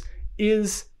Tawnos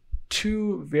is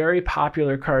 2 very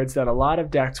popular cards that a lot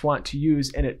of decks want to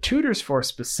use, and it tutors for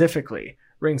specifically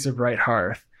Rings of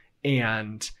Brighthearth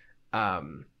and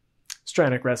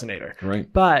Stranic Resonator.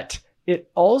 Right. But it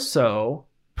also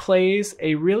plays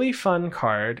a really fun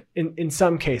card in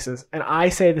some cases, and I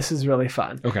say this is really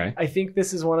fun. Okay. I think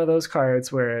this is one of those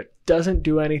cards where it doesn't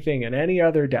do anything in any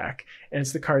other deck, and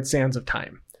it's the card Sands of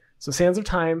Time. So Sands of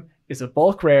Time is a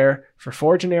bulk rare for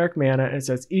 4 generic mana, and it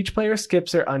says each player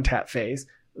skips their untap phase.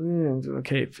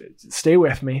 okay, stay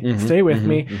with me. Stay with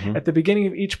me. At the beginning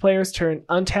of each player's turn,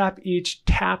 untap each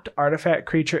tapped artifact,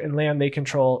 creature, and land they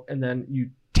control, and then you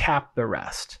tap the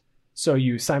rest. So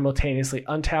you simultaneously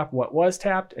untap what was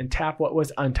tapped and tap what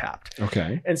was untapped.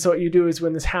 Okay. And so what you do is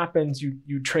when this happens,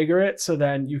 you trigger it, so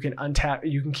then you can untap,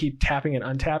 you can keep tapping and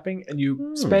untapping, and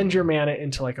you spend your mana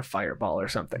into like a fireball or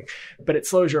something. But it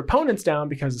slows your opponents down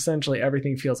because essentially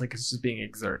everything feels like it's just being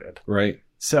exerted. Right.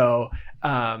 So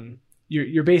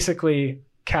you're basically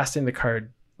casting the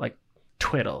card like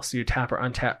twiddle. So you tap or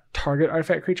untap target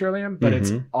artifact, creature, or land, but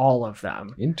it's all of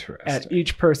them. Interesting. At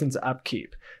each person's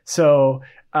upkeep. So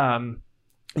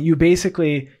you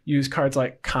basically use cards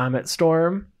like Comet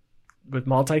Storm with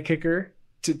multi-kicker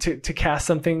to cast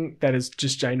something that is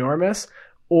just ginormous.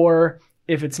 Or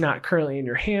if it's not currently in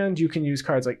your hand, you can use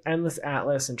cards like Endless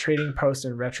Atlas and Trading Post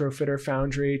and Retrofitter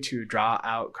Foundry to draw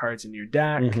out cards in your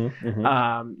deck.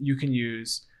 You can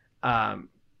use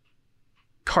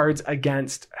cards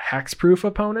against hexproof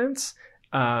opponents,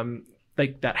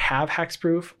 like that have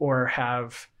hexproof or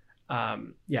have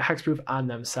hexproof on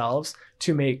themselves,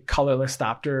 to make colorless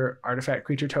Thopter artifact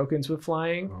creature tokens with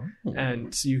flying.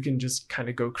 And so you can just kind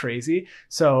of go crazy.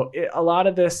 So a lot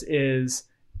of this is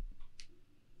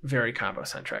very combo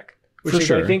centric, which is,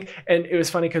 I think, and it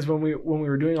was funny because when we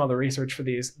were doing all the research for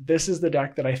these, this is the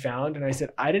deck that I found, and I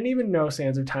said I didn't even know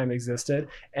Sands of Time existed,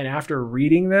 and after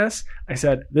reading this I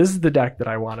said this is the deck that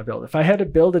I want to build. If I had to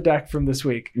build a deck from this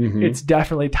week, it's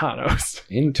definitely Tawnos.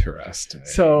 Interesting.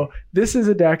 So this is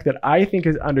a deck that I think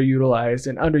is underutilized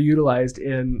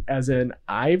in as in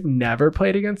I've never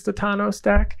played against a Tawnos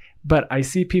deck, but I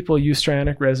see people use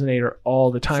Tyrannic Resonator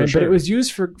all the time. But it was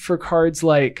used for cards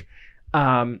like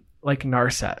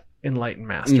Narset, Enlightened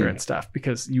Master and stuff,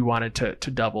 because you wanted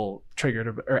to double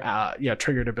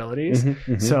triggered abilities.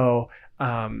 So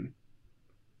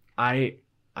I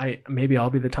maybe I'll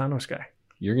be the Tawnos guy.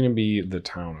 You're gonna be the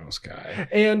Tawnos guy,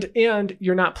 and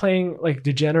you're not playing like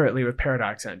degenerately with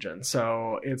Paradox Engine.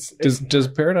 So it's does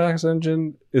Paradox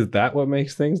Engine, is that what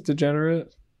makes things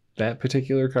degenerate? That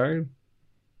particular card,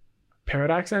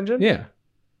 Paradox Engine? Yeah.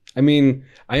 I mean,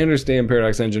 I understand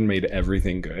Paradox Engine made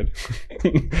everything good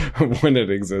when it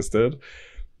existed.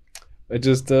 I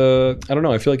just, I don't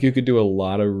know. I feel like you could do a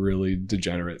lot of really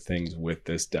degenerate things with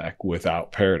this deck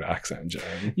without Paradox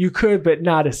Engine. You could, but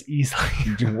not as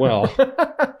easily. Well,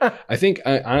 I think,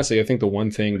 honestly, I think the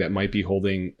one thing that might be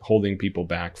holding people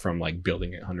back from like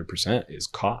building it 100% is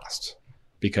cost.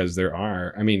 Because there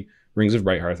are, I mean, Rings of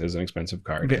Brighthearth is an expensive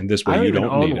card, and this way you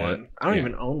don't need it. I don't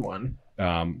even own one.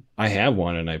 I have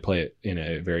one, and I play it in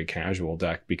a very casual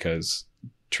deck because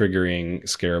triggering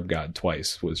Scarab God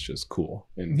twice was just cool.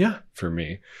 For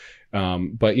me.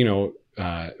 But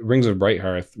Rings of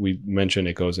Brighthearth, we mentioned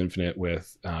it goes infinite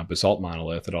with Basalt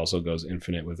Monolith. It also goes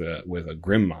infinite with a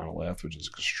Grim Monolith, which is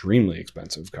an extremely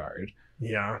expensive card.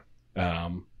 Yeah. I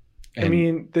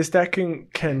mean, this deck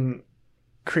can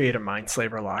create a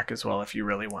Mindslaver lock as well if you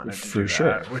really wanted to do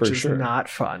that, which is not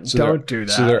fun. So don't do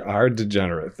that. So there are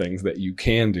degenerate things that you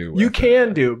can do. You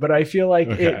can do, but I feel like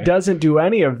it doesn't do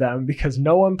any of them because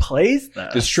no one plays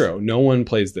this. It's true. No one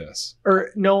plays this.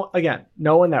 Or no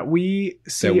one that we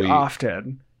see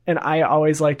often. And I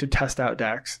always like to test out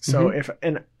decks. So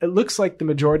and it looks like the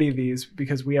majority of these,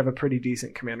 because we have a pretty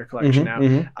decent commander collection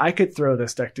now, I could throw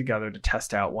this deck together to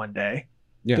test out one day.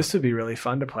 Yeah. This would be really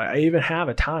fun to play. I even have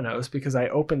a Tawnos because I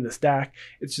opened this deck.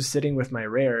 It's just sitting with my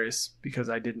rares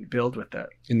because I didn't build with it.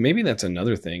 And maybe that's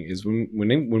another thing is when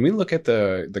we look at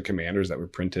the commanders that were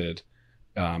printed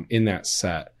in that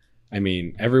set. I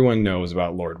mean, everyone knows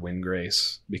about Lord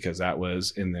Windgrace because that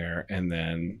was in there, and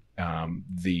then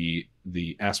the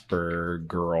Esper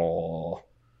girl,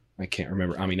 I can't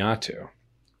remember, Aminatu,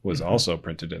 was also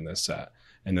printed in this set,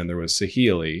 and then there was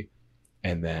Saheeli,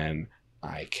 and then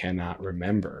I cannot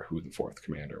remember who the fourth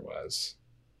commander was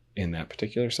in that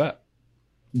particular set.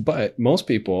 But most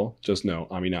people just know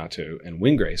Aminatu and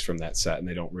Windgrace from that set, and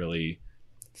they don't really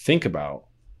think about,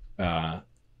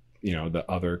 the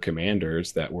other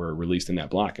commanders that were released in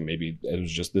that block. And maybe it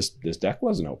was just this deck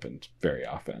wasn't opened very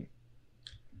often.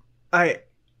 I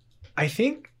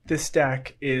think this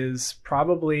deck is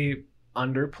probably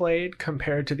underplayed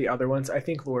compared to the other ones. I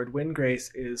think Lord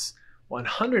Windgrace is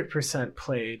 100%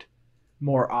 played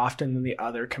more often than the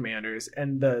other commanders,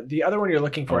 and the other one you're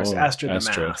looking for is Estrid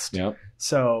the Masked. Yep.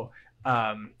 So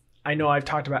I know I've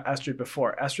talked about Estrid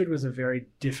before. Estrid was a very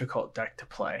difficult deck to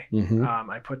play.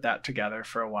 I put that together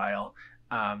for a while.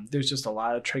 There's just a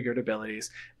lot of triggered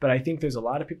abilities, but I think there's a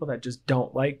lot of people that just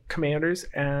don't like commanders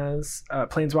as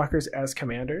planeswalkers as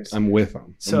commanders. I'm with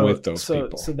them. I'm with those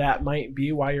people. So that might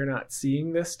be why you're not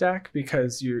seeing this deck,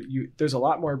 because there's a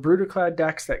lot more Brutaclad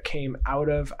decks that came out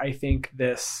of, I think,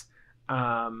 this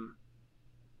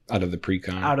out of the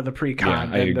pre-con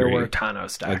than there were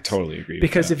Thanos decks. I totally agree.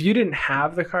 Because if you didn't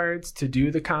have the cards to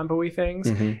do the combo-y things,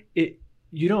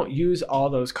 you don't use all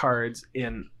those cards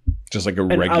in just like a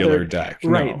regular deck.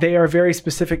 Right. No. They are very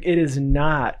specific. It is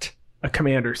not a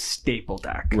commander staple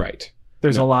deck. Right.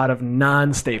 There's a lot of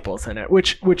non-staples in it,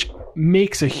 which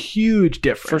makes a huge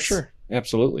difference. For sure.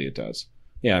 Absolutely it does.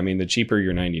 Yeah, I mean, the cheaper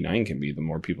your 99 can be, the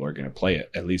more people are going to play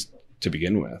it, at least to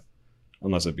begin with.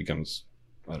 Unless it becomes,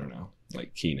 I don't know,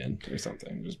 like Keenan or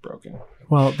something, just broken.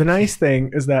 Well, the nice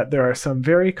thing is that there are some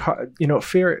very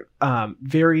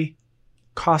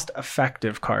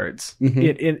cost-effective cards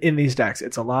in these decks.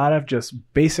 It's a lot of just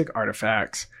basic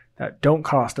artifacts that don't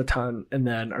cost a ton, and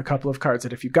then a couple of cards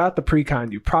that if you got the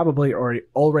pre-con, you probably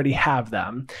already have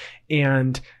them.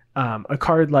 And a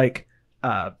card like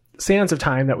Sands of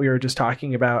Time that we were just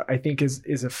talking about, I think is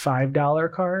a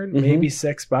 $5 card, maybe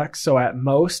 $6. So at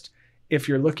most, if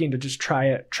you're looking to just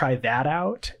try that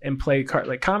out and play a card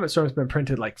like Comet Storm's been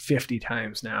printed like 50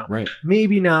 times now. Right.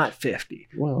 Maybe not 50,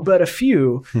 but a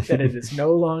few that it is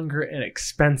no longer an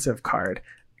expensive card.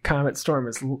 Comet Storm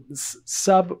is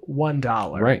sub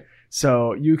 $1. Right.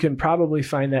 So you can probably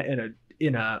find that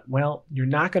you're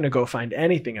not going to go find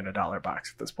anything in a dollar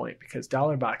box at this point, because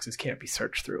dollar boxes can't be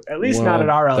searched through. At least not at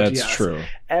RLGS. That's true.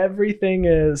 Everything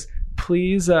is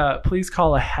please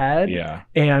call ahead. Yeah.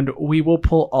 And we will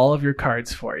pull all of your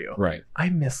cards for you. Right. I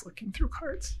miss looking through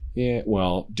cards. Yeah.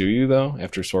 Well, do you though,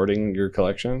 after sorting your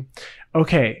collection?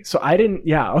 Okay. So I didn't.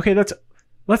 Yeah. Okay. Let's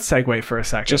segue for a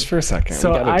second. Just for a second.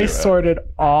 So I sorted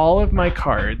all of my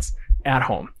cards at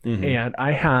home, and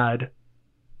I had.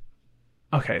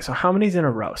 Okay, so how many's in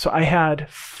a row? So I had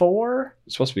 4.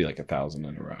 It's supposed to be like 1,000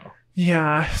 in a row.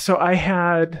 Yeah, so I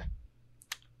had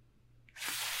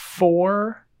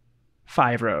 4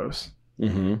 5 rows,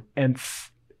 and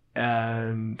 4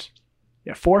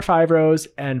 5 rows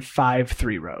and 5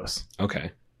 3 rows.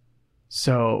 Okay.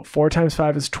 So 4 times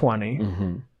 5 is 20,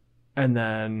 and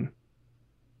then.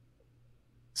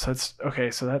 So it's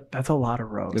okay. So that's a lot of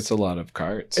rows. It's a lot of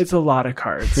cards. It's a lot of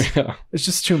cards. Yeah. It's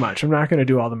just too much. I'm not going to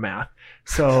do all the math.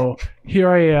 So here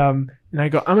I am, and I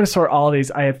go, I'm going to sort all of these.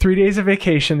 I had 3 days of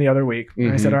vacation the other week.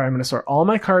 And I said, all right, I'm going to sort all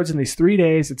my cards in these 3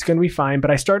 days. It's going to be fine.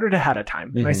 But I started ahead of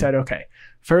time. And I said, okay,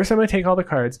 first I'm going to take all the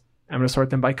cards. I'm going to sort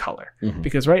them by color.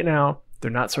 Because right now,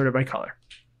 they're not sorted by color.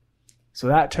 So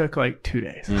that took like 2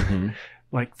 days.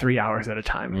 Like 3 hours at a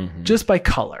time. Just by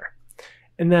color.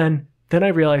 And then I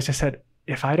realized, I said,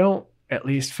 if I don't at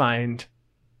least find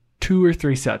 2 or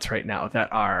 3 sets right now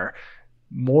that are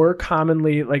more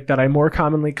commonly, like that I more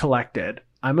commonly collected,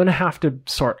 I'm going to have to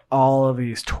sort all of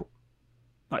these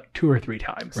like 2 or 3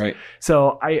 times. Right.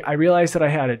 So I realized that I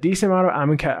had a decent amount of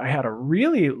Amonkhet. I had a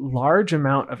really large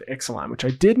amount of Ixalan, which I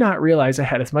did not realize I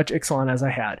had as much Ixalan as I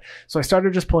had. So I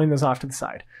started just pulling those off to the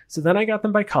side. So then I got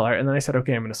them by color, and then I said,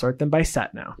 okay, I'm going to sort them by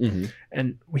set now.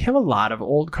 And we have a lot of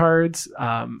old cards.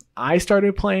 I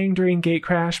started playing during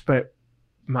Gatecrash, but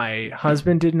my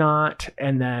husband did not.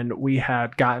 And then we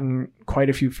had gotten quite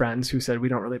a few friends who said we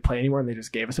don't really play anymore, and they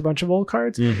just gave us a bunch of old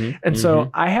cards. And so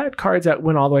I had cards that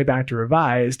went all the way back to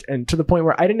Revised, and to the point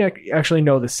where I didn't actually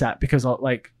know the set, because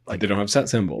like they don't have set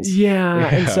symbols. Yeah.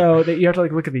 And so you have to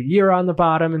like look at the year on the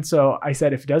bottom. And so I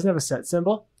said, if it doesn't have a set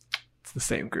symbol, it's the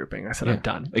same grouping. I said, I'm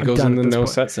done. It goes in the no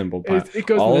set symbol pile. It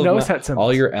goes in the no set symbol.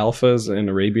 All your alphas and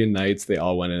Arabian Nights, they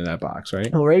all went in that box,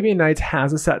 right? Well, Arabian Nights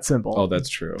has a set symbol. Oh, that's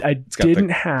true. I didn't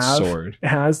have sword. It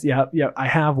has, yep. I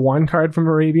have 1 card from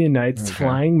Arabian Nights,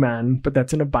 Flying Men, but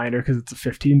that's in a binder because it's a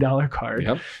 $15 card.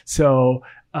 Yep. So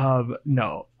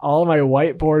no, all of my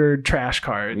white bordered trash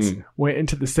cards went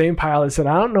into the same pile. I said,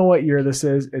 I don't know what year this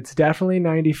is. It's definitely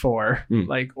 94,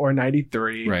 or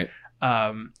 93. Right.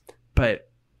 But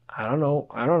I don't know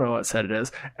what set it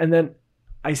is. And then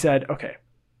I said, okay,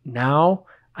 now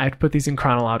I have to put these in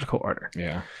chronological order.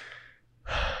 Yeah.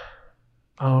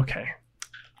 Okay.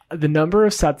 The number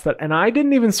of sets and I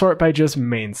didn't even sort by just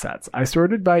main sets. I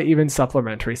sorted by even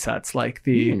supplementary sets like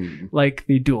the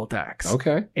dual decks.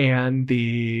 Okay. And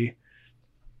the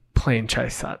plain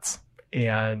chase sets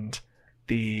and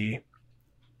the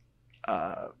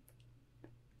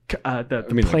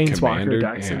Planeswalker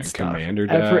decks and stuff. Commander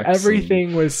decks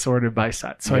everything was sorted by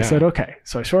set. So I said, okay.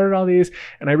 So I sorted all these,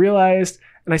 and I realized,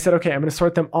 and I said, okay, I'm going to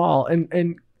sort them all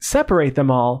and separate them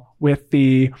all with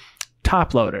the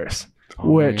top loaders,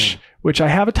 which I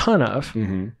have a ton of,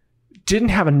 didn't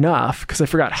have enough because I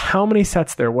forgot how many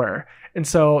sets there were. And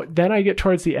so then I get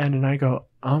towards the end and I go,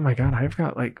 oh my God, I've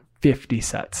got like 50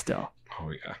 sets still. Oh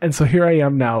yeah. And so here I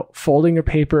am now folding a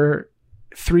paper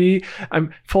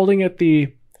I'm folding it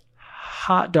the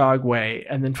hot dog way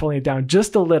and then folding it down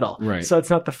just a little. Right. So it's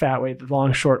not the fat way, the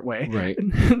long, short way. Right.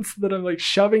 And so then I'm like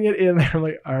shoving it in there. I'm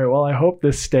like, all right, well, I hope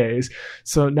this stays.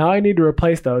 So now I need to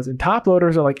replace those. And top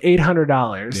loaders are like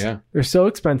 $800. Yeah. They're so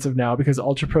expensive now because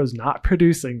Ultra Pro's not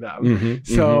producing them.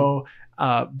 Mm-hmm, So,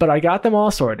 but I got them all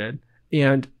sorted.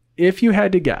 And if you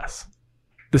had to guess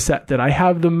the set that I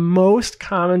have the most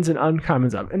commons and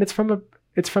uncommons of, and it's from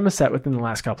a set within the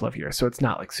last couple of years, so it's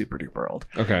not like super duper old.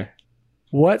 Okay.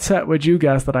 What set would you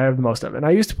guess that I have the most of? And I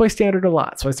used to play Standard a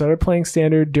lot, so I started playing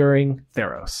Standard during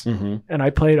Theros, and I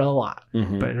played a lot,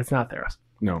 but it's not Theros.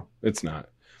 No, it's not.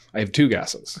 I have 2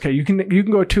 guesses. Okay, you can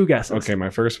go 2 guesses. Okay, my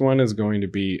first one is going to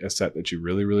be a set that you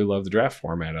really, really love the draft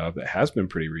format of that has been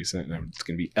pretty recent, and it's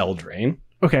going to be Eldraine.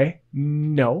 Okay,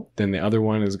 no. Then the other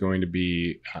one is going to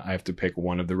be, I have to pick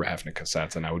one of the Ravnica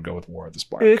sets, and I would go with War of the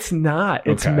Spark. It's not.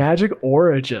 It's Okay. Magic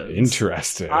Origins.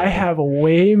 Interesting. I have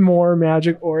way more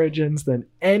Magic Origins than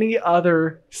any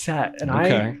other set, and I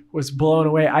Okay. was blown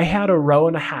away. I had a row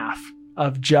and a half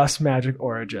of just Magic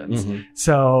Origins. Mhm.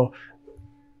 So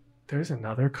there's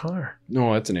another car.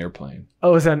 No, it's an airplane.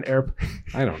 Oh, is that an airplane?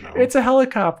 I don't know. It's a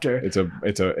helicopter. It's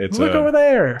Look over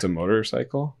there. It's a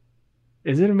motorcycle.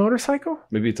 Is it a motorcycle?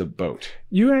 Maybe it's a boat.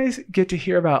 You guys get to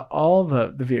hear about all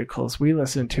the vehicles we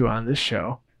listen to on this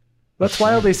show. Let's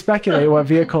wildly speculate what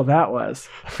vehicle that was.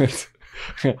 I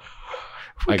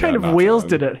What got kind of nothing. wheels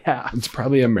did it have? It's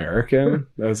probably American.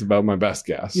 That's about my best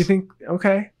guess. You think,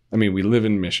 okay. I mean, we live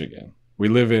in Michigan. We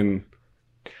live in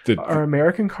the. Are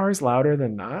American cars louder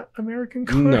than not American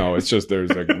cars? No, it's just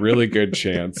there's a really good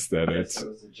chance that it's.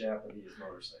 So it's a Japanese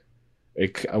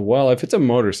motorcycle. Well, if it's a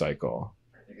motorcycle,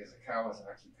 I think it's a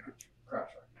Kawasaki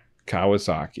Crosstrek.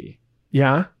 Kawasaki.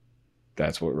 Yeah.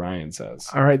 That's what Ryan says.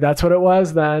 All right. That's what it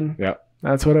was then. Yep.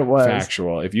 That's what it was.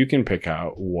 Factual. If you can pick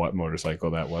out what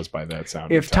motorcycle that was by that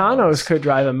sound. If tell Thanos us. could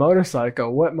drive a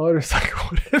motorcycle, what motorcycle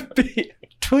would it be?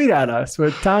 Tweet at us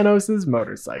with Thanos'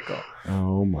 motorcycle.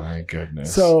 Oh my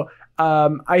goodness. So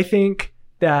I think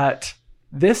that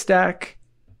this deck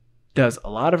does a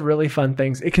lot of really fun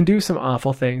things. It can do some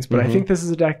awful things, but I think this is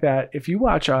a deck that if you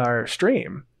watch our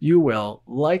stream, you will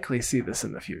likely see this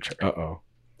in the future. Uh-oh.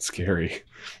 Scary.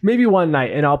 Maybe one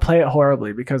night, and I'll play it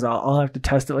horribly because I'll have to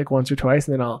test it like once or twice,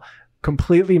 and then I'll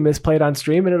completely misplay it on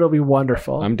stream, and it'll be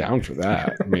wonderful. I'm down for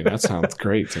that. I mean, that sounds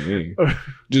great to me.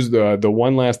 Just the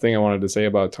one last thing I wanted to say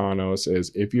about Thanos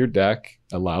is if your deck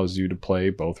allows you to play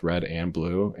both red and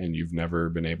blue, and you've never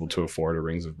been able to afford a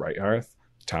Rings of Brighthearth,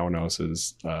 Thanos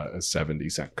is a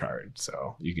 70-cent card,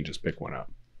 so you can just pick one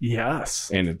up.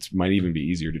 Yes. And it might even be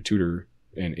easier to tutor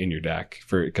in your deck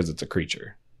because it's a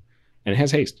creature. And it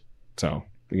has haste, so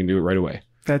you can do it right away.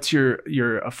 That's your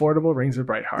affordable Rings of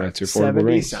Brightheart. That's your affordable 70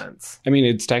 rings. cents. I mean,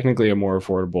 it's technically a more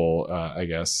affordable, I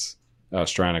guess,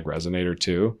 Stranic Resonator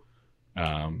too.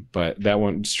 But that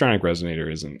one, Stranic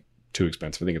Resonator, isn't too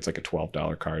expensive. I think it's like a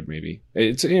 $12 card, maybe.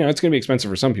 It's it's going to be expensive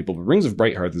for some people, but Rings of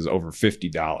Brighthearth is over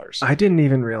 $50. I didn't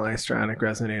even realize Stranic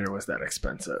Resonator was that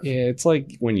expensive. Yeah, it's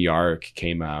like when Yark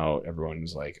came out, everyone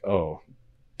was like, "Oh,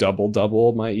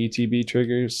 double my ETB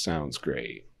triggers sounds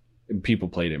great." And people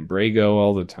played Embrago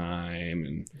all the time,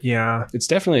 and Yeah. it's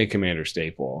definitely a commander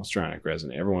staple. Stranic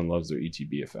Resonator. Everyone loves their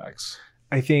ETB effects.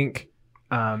 I think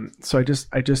so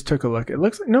I just took a look. It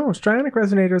looks like Stranic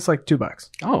Resonator is like $2.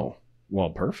 Oh,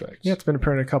 well, perfect. Yeah, it's been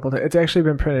printed a couple times. It's actually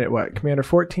been printed at what? Commander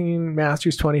 14,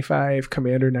 Masters 25,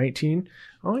 Commander 19.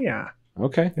 Oh yeah.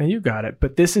 Okay. Now you got it.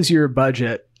 But this is your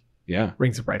budget Yeah.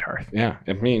 Rings of Brighthearth. Yeah.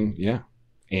 I mean, yeah.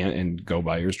 And go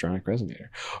buy your Stranic Resonator.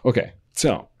 Okay.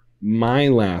 So my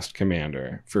last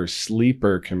commander for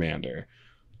sleeper commander.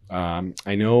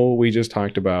 I know we just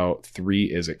talked about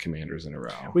 3 Izzet commanders in a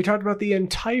row. We talked about the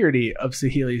entirety of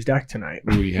Saheeli's deck tonight.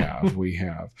 We have.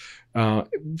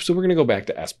 So we're going to go back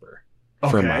to Esper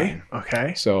for Okay. mine.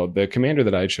 Okay. So the commander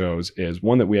that I chose is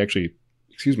one that we actually,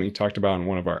 talked about in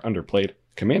one of our underplayed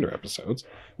commander episodes,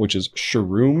 which is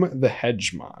Sharum the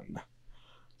Hedgemon.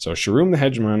 So Sharum the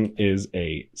Hedgemon is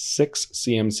a 6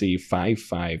 CMC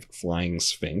 5/5 Flying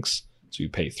Sphinx. So you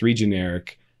pay 3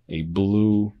 generic, a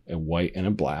blue, a white, and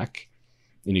a black.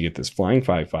 And you get this flying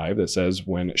 5/5 that says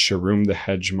when Sharum the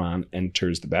Hedgemon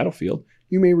enters the battlefield,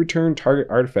 you may return target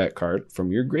artifact card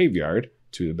from your graveyard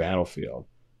to the battlefield.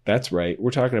 That's right.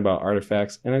 We're talking about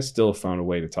artifacts, and I still found a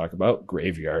way to talk about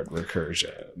graveyard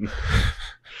recursion.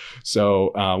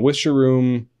 So with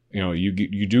Sharum,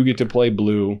 you do get to play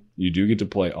blue. You do get to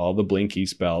play all the blinky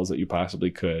spells that you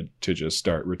possibly could to just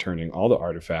start returning all the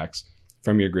artifacts.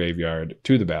 from your graveyard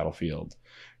to the battlefield.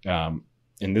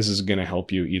 And this is going to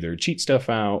help you either cheat stuff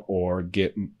out or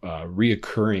get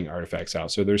reoccurring artifacts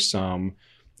out. So there's some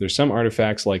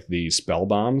artifacts like the spell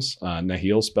bombs.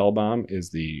 Nahil spell bomb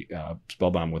is the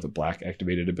spell bomb with a black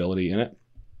activated ability in it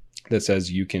that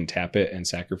says you can tap it and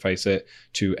sacrifice it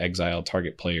to exile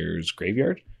target player's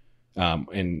graveyard.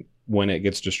 And when it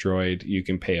gets destroyed, you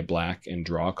can pay a black and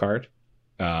draw a card.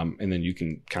 And then you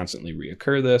can constantly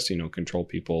reoccur this, control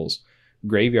people's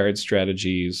graveyard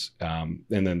strategies. And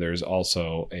then there's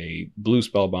also a blue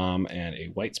spell bomb and a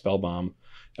white spell bomb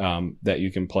that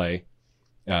you can play.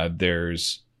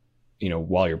 There's,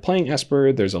 while you're playing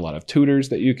Esper, there's a lot of tutors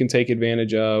that you can take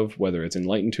advantage of, whether it's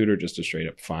Enlightened Tutor, just to straight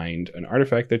up find an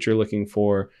artifact that you're looking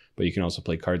for. But you can also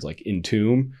play cards like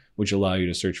Entomb, which allow you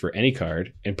to search for any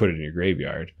card and put it in your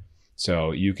graveyard.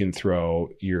 So you can throw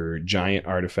your giant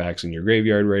artifacts in your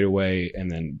graveyard right away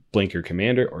and then blink your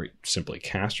commander or simply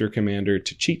cast your commander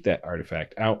to cheat that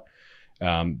artifact out.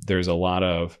 There's a lot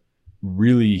of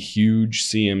really huge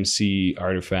CMC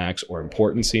artifacts or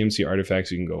important CMC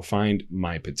artifacts you can go find.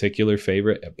 My particular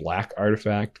favorite, a black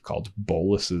artifact called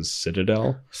Bolas's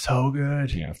Citadel. So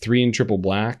good. 3 in triple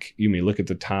black. You may look at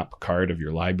the top card of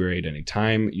your library at any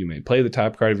time. You may play the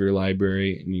top card of your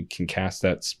library and you can cast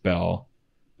that spell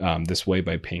this way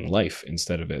by paying life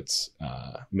instead of its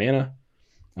mana,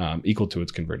 equal to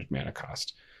its converted mana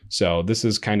cost. So this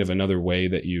is kind of another way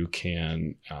that you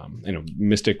can,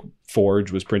 Mystic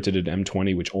Forge was printed at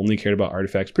M20, which only cared about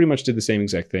artifacts, pretty much did the same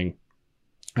exact thing,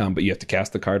 but you have to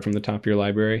cast the card from the top of your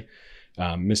library.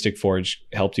 Mystic Forge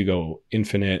helped you go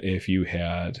infinite if you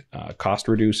had cost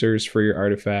reducers for your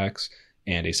artifacts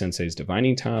and a Sensei's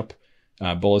Divining Top.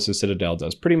 Bolas's Citadel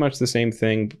does pretty much the same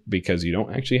thing because you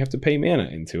don't actually have to pay mana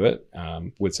into it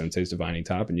with Sensei's Divining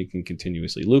Top, and you can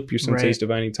continuously loop your Sensei's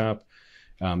Divining Top.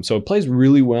 So it plays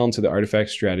really well into the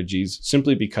artifact strategies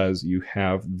simply because you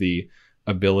have the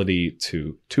ability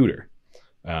to tutor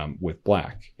with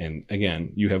black. And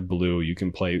again, you have blue. You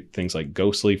can play things like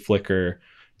Ghostly Flicker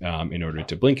in order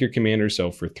to blink your commander.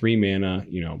 So for 3 mana,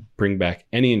 bring back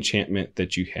any enchantment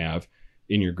that you have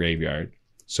in your graveyard.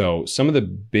 So some of the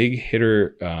big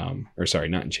hitter,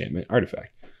 not enchantment,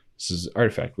 artifact. This is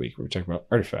Artifact Week. We're talking about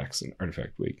artifacts in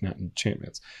Artifact Week, not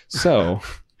enchantments. So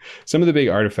some of the big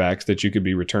artifacts that you could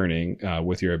be returning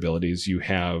with your abilities, you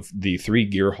have the 3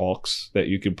 Gearhulks that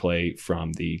you could play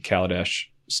from the Kaladesh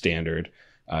standard.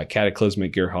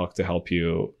 Cataclysmic Gearhulk to help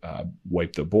you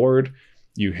wipe the board.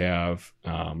 You have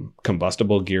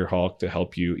Combustible Gearhulk to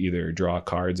help you either draw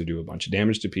cards or do a bunch of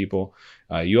damage to people.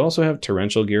 You also have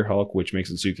Torrential Gearhulk, which makes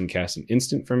it so you can cast an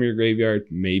instant from your graveyard.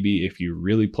 Maybe if you're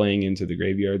really playing into the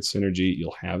graveyard synergy,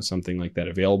 you'll have something like that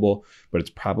available, but it's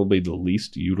probably the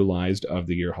least utilized of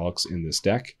the Gearhulks in this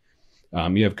deck.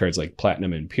 You have cards like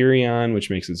Platinum Empyrean, which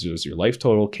makes it so your life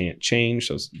total can't change,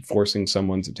 so forcing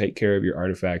someone to take care of your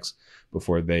artifacts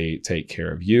before they take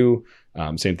care of you.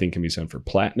 Same thing can be said for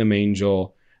Platinum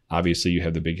Angel. Obviously, you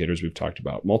have the big hitters we've talked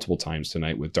about multiple times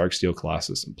tonight with Darksteel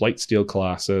Colossus and Blightsteel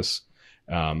Colossus.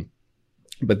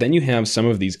 But then you have some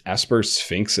of these Esper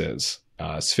Sphinxes,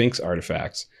 Sphinx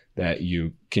artifacts that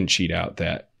you can cheat out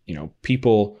that,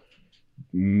 people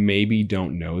maybe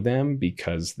don't know them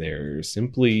because they're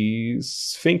simply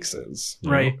Sphinxes.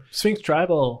 Right. Sphinx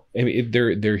Tribal. I mean,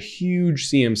 they're huge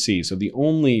CMC. So the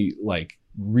only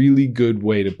really good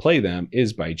way to play them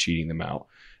is by cheating them out.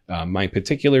 My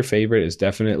particular favorite is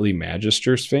definitely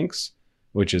Magister Sphinx,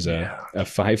 which is a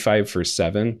 5/5 for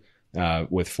 7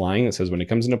 with flying that says when it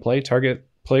comes into play, target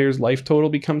player's life total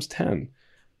becomes 10.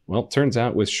 Well, it turns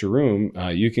out with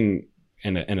Shroom, you can,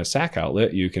 and a sack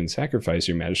outlet, you can sacrifice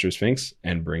your Magister Sphinx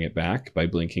and bring it back by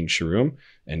blinking Shroom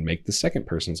and make the second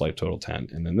person's life total 10,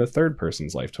 and then the third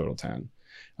person's life total 10.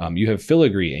 You have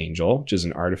Filigree Angel, which is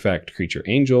an artifact creature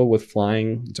angel with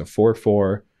flying. It's a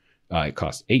 4/4. It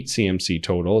costs 8 CMC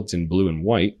total. It's in blue and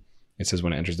white. It says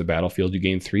when it enters the battlefield, you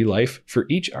gain 3 life for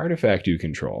each artifact you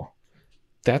control.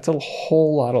 That's a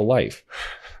whole lot of life.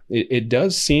 It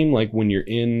does seem like when you're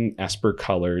in Esper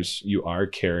colors, you are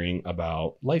caring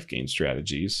about life gain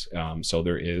strategies. So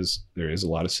there is a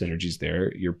lot of synergies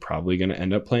there. You're probably going to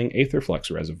end up playing Aetherflux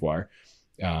Reservoir.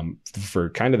 For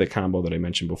kind of the combo that I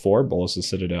mentioned before, Bolas's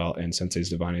Citadel and Sensei's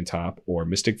Divining Top, or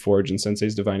Mystic Forge and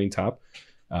Sensei's Divining Top,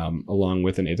 along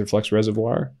with an Aetherflux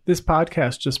Reservoir. This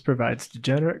podcast just provides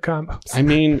degenerate combos. I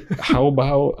mean, how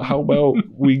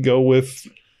about we go with,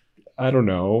 I don't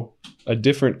know, a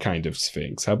different kind of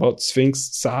Sphinx? How about Sphinx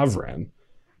Sovereign?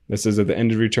 This says at the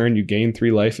end of your turn, you gain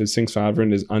 3 life if Sphinx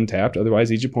Sovereign is untapped.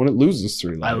 Otherwise, each opponent loses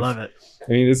 3 life. I love it.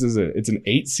 I mean, it's an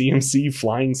 8 CMC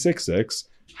flying 6/6.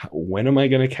 When am I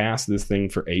going to cast this thing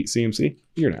for 8 CMC?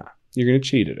 You're not. You're going to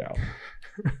cheat it out.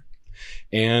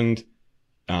 And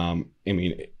I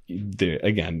mean,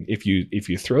 again, if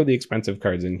you throw the expensive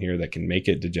cards in here that can make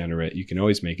it degenerate, you can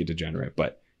always make it degenerate.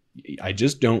 But I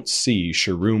just don't see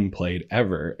Shroom played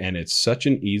ever, and it's such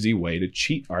an easy way to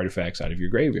cheat artifacts out of your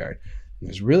graveyard. And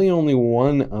there's really only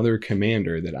one other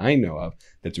commander that I know of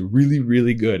that's really,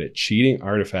 really good at cheating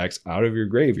artifacts out of your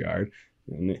graveyard.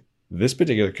 And this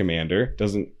particular commander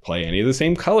doesn't play any of the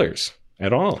same colors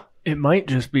at all. It might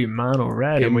just be mono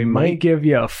red, and we might give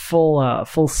you a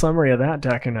full summary of that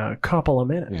deck in a couple of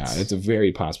minutes. Yeah, it's a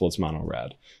very possible it's mono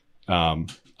red.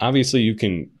 Obviously, you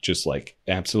can just like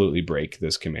absolutely break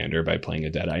this commander by playing a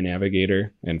Deadeye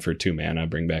Navigator, and for 2 mana,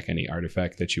 bring back any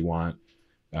artifact that you want.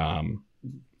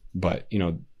 But, you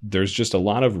know, there's just a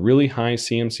lot of really high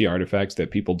CMC artifacts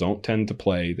that people don't tend to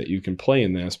play that you can play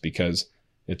in this because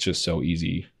it's just so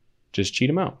easy. Just cheat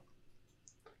them out.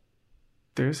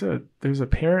 There's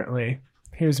apparently,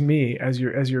 here's me as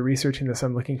you're researching this,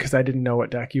 I'm looking because I didn't know what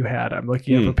deck you had. I'm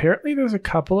looking up. Apparently there's a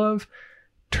couple of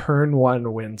turn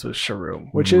 1 wins with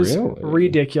Shroom, which is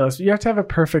ridiculous. You have to have a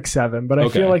perfect 7, but I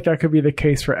feel like that could be the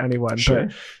case for anyone. Sure.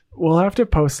 But we'll have to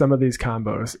post some of these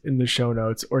combos in the show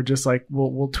notes, or just like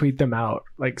we'll tweet them out,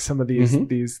 like some of these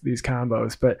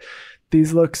combos. But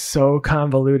these look so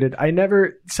convoluted.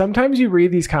 Sometimes you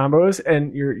read these combos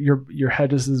and your head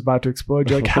just is about to explode.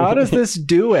 You're like, how does this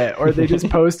do it? Or they just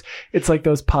post, it's like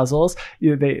those puzzles.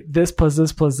 This plus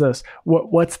this plus this.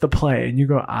 What's the play? And you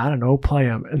go, I don't know, play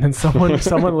them. And then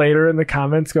someone later in the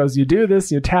comments goes, you do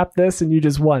this, you tap this, and you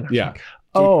just won. Yeah.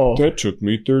 Oh, that took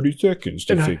me 30 seconds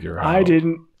to figure out. I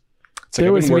didn't. It's like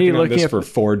I've been working on this for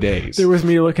 4 days. There was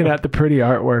me looking at the pretty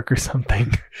artwork or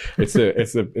something.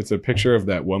 It's a picture of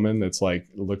that woman that's like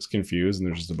looks confused, and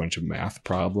there's just a bunch of math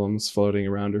problems floating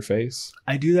around her face.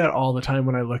 I do that all the time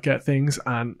when I look at things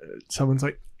on someone's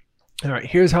like, all right,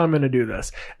 here's how I'm going to do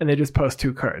this. And they just post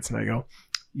 2 cards and I go,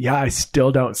 yeah, I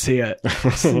still don't see it.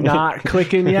 It's not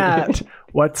clicking yet.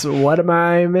 What am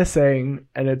I missing?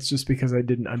 And it's just because I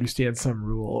didn't understand some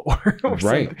rule or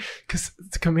right. Because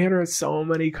the commander has so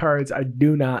many cards, I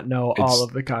do not know all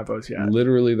of the combos yet.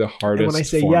 Literally the hardest. And when I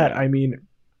say format. yet, I mean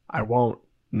I won't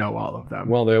know all of them.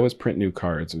 Well, they always print new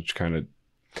cards, which kind of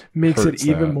makes it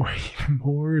even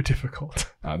more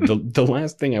difficult. The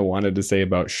last thing I wanted to say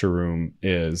about Shroom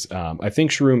is I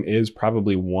think Shroom is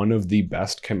probably one of the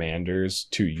best commanders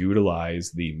to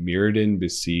utilize the Mirrodin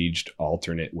Besieged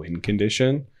alternate win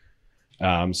condition.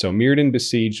 So Mirrodin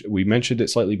Besieged, we mentioned it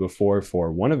slightly before for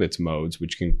one of its modes,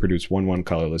 which can produce 1/1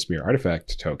 colorless mirror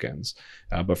artifact tokens.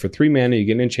 But for 3 mana, you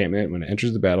get an enchantment. When it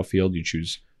enters the battlefield, you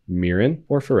choose Mirren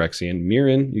or Phyrexian.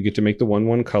 Mirren, you get to make the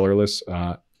 1/1 colorless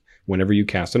whenever you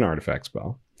cast an artifact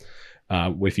spell.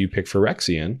 If you pick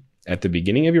Phyrexian, at the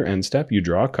beginning of your end step, you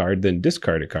draw a card, then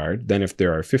discard a card. Then if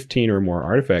there are 15 or more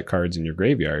artifact cards in your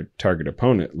graveyard, target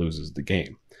opponent loses the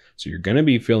game. So you're going to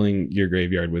be filling your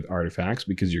graveyard with artifacts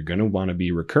because you're going to want to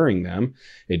be recurring them.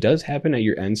 It does happen at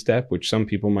your end step, which some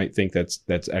people might think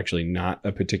that's actually not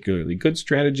a particularly good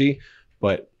strategy,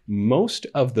 but most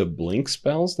of the blink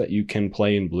spells that you can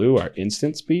play in blue are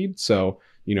instant speed. So,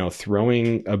 you know,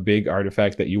 throwing a big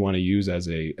artifact that you want to use as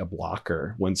a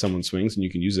blocker when someone swings, and you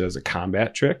can use it as a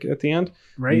combat trick at the end,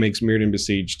 right, makes Mirrodin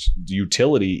Besieged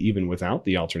utility, even without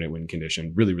the alternate win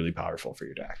condition, really, really powerful for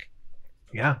your deck.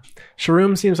 Yeah.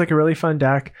 Shroom seems like a really fun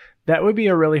deck. That would be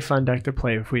a really fun deck to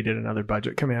play if we did another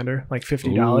budget commander, like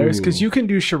 $50, because you can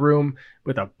do Shroom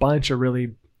with a bunch of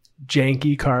really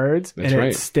janky cards. That's and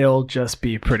it'd still just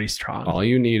be pretty strong. All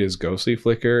you need is Ghostly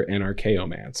Flicker and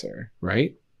Archaeomancer,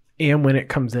 right? And when it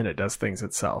comes in, it does things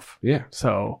itself. Yeah.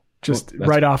 So just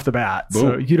right off the bat. Boom.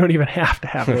 So you don't even have to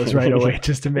have those right away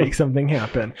just to make something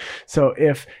happen. So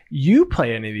if you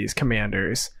play any of these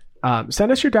commanders,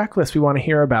 send us your deck list. We want to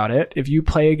hear about it. If you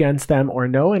play against them or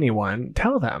know anyone,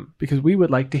 tell them, because we would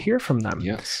like to hear from them.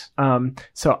 Yes.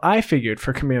 So I figured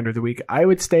for Commander of the Week, I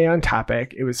would stay on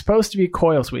topic. It was supposed to be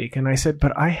Coils Week, and I said,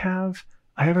 but I have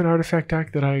an artifact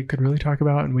deck that I could really talk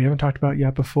about, and we haven't talked about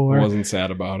yet before. I wasn't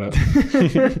sad about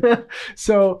it.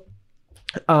 So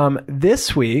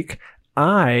this week,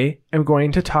 I am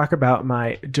going to talk about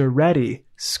my Daretti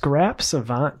Scrap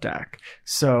Savant deck.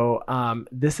 So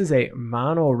this is a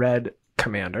mono red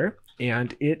commander,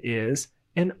 and it is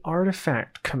an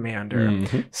artifact commander.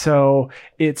 Mm-hmm. So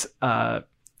it's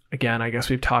again, I guess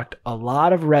we've talked a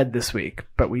lot of red this week,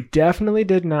 but we definitely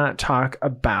did not talk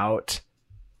about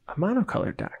a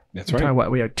monocolored deck. That's right.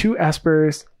 We had 2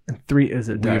 Espers and 3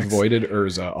 Izzet decks. We avoided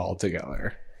Urza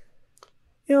altogether.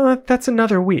 You know, that's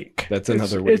another week. That's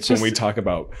another week when we talk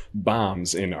about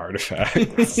bombs in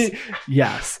artifacts.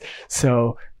 Yes.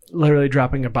 So literally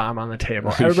dropping a bomb on the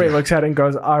table. Everybody looks at it and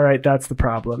goes, all right, that's the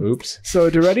problem. Oops. So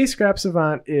Duretti Scrap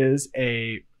Savant is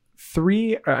a 4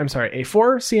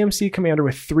 CMC commander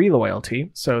with 3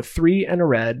 loyalty. So 3 and a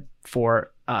red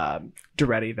for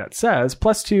Duretti that says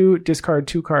 +2, discard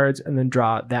 2 cards, and then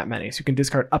draw that many. So you can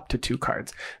discard up to 2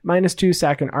 cards. -2,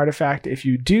 sack an artifact. If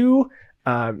you do,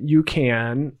 you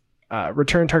can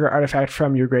return target artifact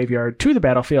from your graveyard to the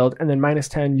battlefield, and then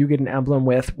 -10, you get an emblem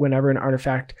with whenever an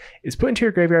artifact is put into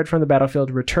your graveyard from the battlefield,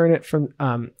 return it from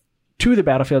to the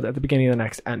battlefield at the beginning of the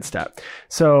next end step.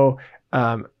 So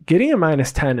getting a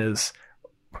 -10 is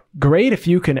great if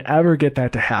you can ever get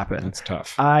that to happen. That's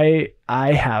tough. I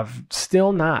have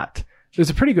still not. There's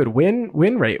a pretty good win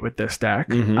rate with this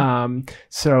deck.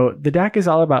 So the deck is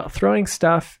all about throwing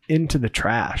stuff into the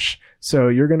trash. So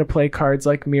you're going to play cards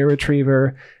like Mirror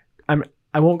Retriever.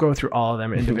 I won't go through all of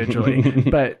them individually,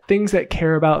 but things that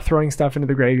care about throwing stuff into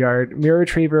the graveyard: Mirror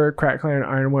Retriever, Crackling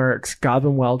Ironworks,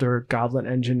 Goblin Welder, Goblin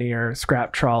Engineer,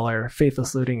 Scrap Trawler,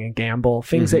 Faithless Looting, and Gamble.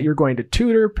 Things that you're going to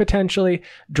tutor, potentially,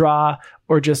 draw,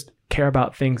 or just care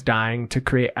about things dying to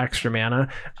create extra mana.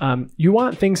 You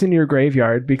want things in your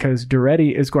graveyard because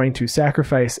Duretti is going to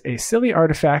sacrifice a silly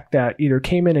artifact that either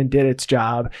came in and did its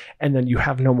job, and then you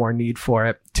have no more need for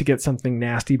it, to get something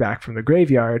nasty back from the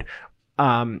graveyard.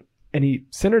 And he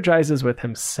synergizes with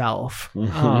himself.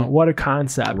 What a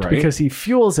concept, right? Because he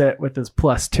fuels it with his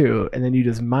 +2, and then you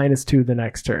just -2 the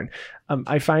next turn.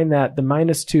 I find that the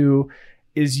 -2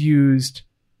 is used,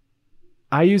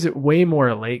 I use it way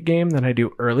more late game than I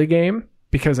do early game,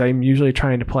 because I'm usually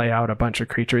trying to play out a bunch of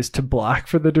creatures to block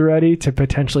for the Duretti to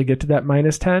potentially get to that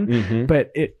 -10.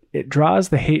 But it draws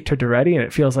the hate to Duretti, and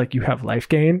it feels like you have life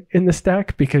gain in this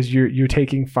deck because you're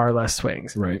taking far less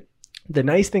swings. Right. The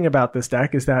nice thing about this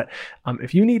deck is that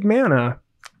if you need mana,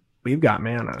 we've got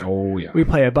mana. Oh, yeah. We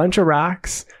play a bunch of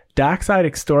rocks. Dockside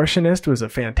Extortionist was a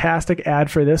fantastic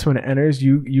ad for this. When it enters,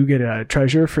 you get a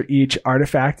treasure for each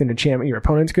artifact and enchantment your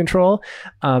opponents control.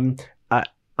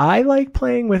 I like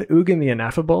playing with Ugin the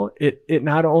Ineffable. It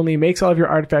not only makes all of your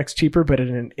artifacts cheaper, but it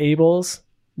enables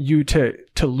you to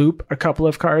loop a couple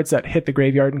of cards that hit the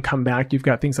graveyard and come back. You've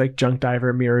got things like Junk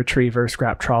Diver, Mirror Retriever,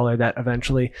 Scrap Trawler that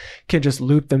eventually can just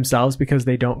loop themselves because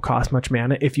they don't cost much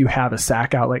mana if you have a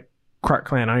sack out like Krark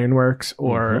Clan Ironworks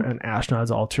or an Ashnod's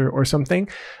Altar or something.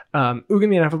 Ugin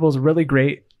the Ineffable is really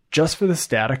great just for the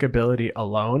static ability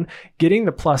alone. Getting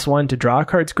the +1 to draw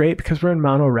cards great because we're in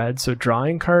mono red, so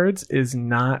drawing cards is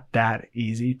not that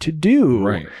easy to do.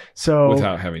 Right. So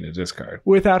without having to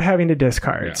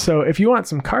discard. Yeah. So if you want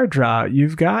some card draw,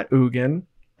 you've got Ugin.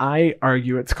 I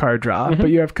argue it's card draw, but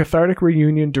you have Cathartic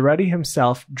Reunion. Duretti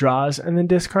himself draws and then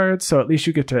discards, so at least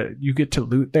you get to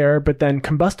loot there. But then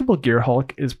Combustible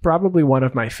Gearhulk is probably one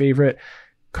of my favorite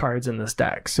cards in this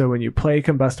deck. So when you play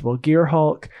Combustible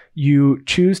Gearhulk, you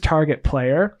choose target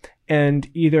player, and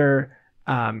either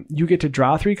you get to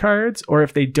draw 3 cards, or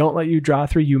if they don't let you draw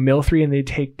 3, you mill 3 and they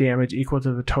take damage equal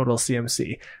to the total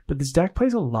CMC. But this deck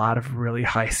plays a lot of really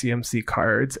high CMC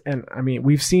cards, and I mean,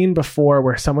 we've seen before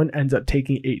where someone ends up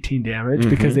taking 18 damage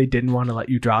because they didn't want to let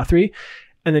you draw 3.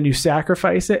 And then you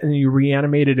sacrifice it and you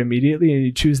reanimate it immediately and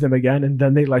you choose them again, and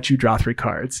then they let you draw 3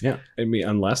 cards. Yeah. I mean,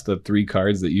 unless the 3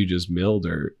 cards that you just milled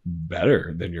are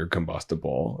better than your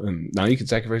combustible. And now you can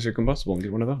sacrifice your combustible and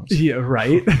get one of those. Yeah,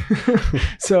 right.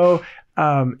 So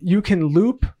you can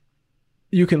loop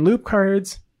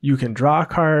cards, you can draw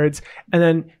cards, and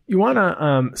then you want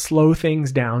to slow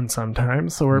things down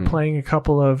sometimes. So we're playing a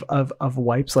couple of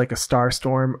wipes like a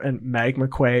Starstorm and Magma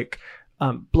Quake.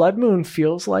 Blood Moon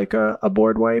feels like a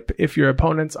board wipe if your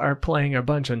opponents are playing a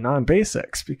bunch of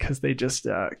non-basics because they just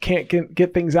can't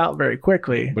get things out very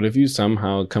quickly. But if you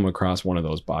somehow come across one of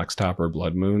those box topper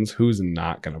Blood Moons, who's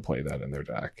not going to play that in their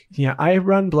deck? Yeah, I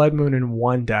run Blood Moon in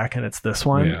one deck, and it's this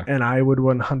one, and I would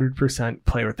 100%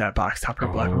 play with that box topper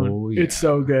Blood Moon. Yeah. It's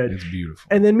so good. It's beautiful.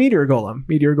 And then Meteor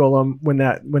Golem, when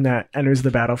that enters the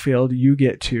battlefield, you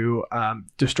get to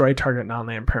destroy target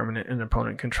non-land permanent an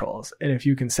opponent controls. And if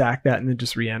you can sack that and then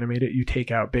just reanimate it, you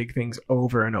take out big things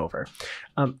over and over.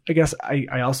 I guess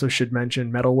I also should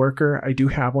mention Metalworker. I do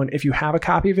have one. If you have a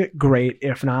copy of it, great.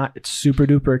 If not, it's super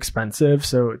duper expensive,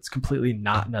 so it's completely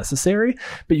not necessary.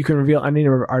 But you can reveal any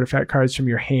number of artifact cards from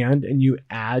your hand, and you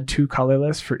add 2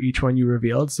 colorless for each one you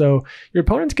revealed. So your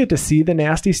opponents get to see the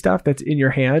nasty stuff that's in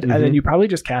your hand, and then you probably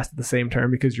just cast at the same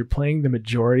turn because you're playing the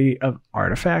majority of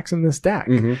artifacts in this deck.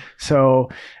 So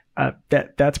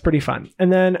that's pretty fun.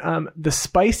 And then the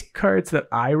spicy cards that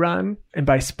I run, and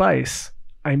by spice,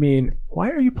 I mean, why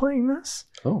are you playing this?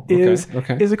 Oh,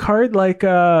 okay. Is a card like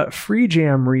Free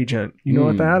Jam Regent. You know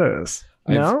what that is?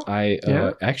 No? I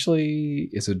actually,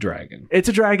 it's a dragon. It's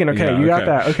a dragon. Okay, Yeah, you got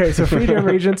okay. that. Okay, so Free Jam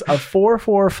Regents, a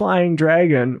 4/4 flying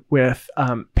dragon with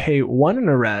pay 1 and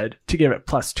a red to give it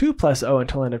 +2/+0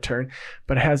 until end of turn,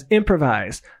 but it has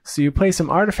improvise. So you play some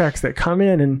artifacts that come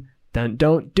in and then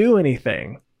don't do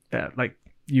anything. Like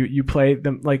you play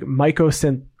them like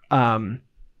Mycosynth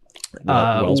Wellspring.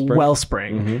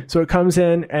 Mm-hmm. So it comes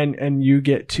in and you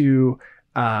get to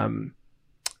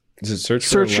Is it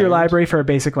search your library for a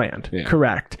basic land. Yeah.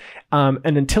 Correct. And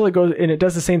until it goes, and it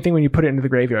does the same thing when you put it into the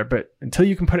graveyard, but until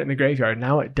you can put it in the graveyard,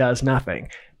 now it does nothing.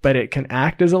 But it can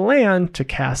act as a land to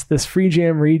cast this Free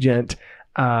Jam Regent,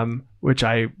 which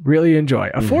I really enjoy.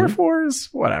 A 4/4 is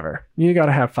whatever. You got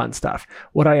to have fun stuff.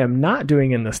 What I am not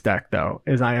doing in this deck, though,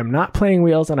 is I am not playing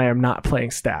wheels and I am not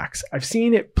playing stacks. I've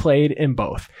seen it played in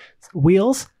both.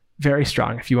 Wheels, very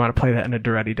strong if you want to play that in a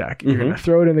Duretti deck. You're going to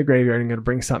throw it in the graveyard and going to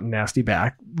bring something nasty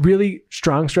back. Really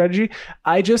strong strategy.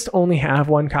 I just only have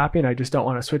one copy and I just don't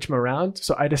want to switch them around.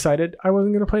 So I decided I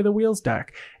wasn't going to play the wheels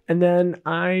deck. And then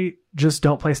I just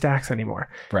don't play stacks anymore.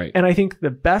 Right. And I think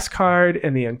the best card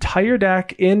in the entire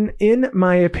deck, in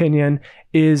my opinion,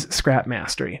 is Scrap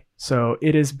Mastery. So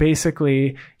it is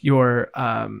basically your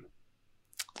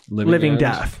Living End?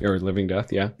 Death. Or Living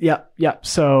Death, yeah. Yep.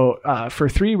 So for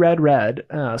 3 red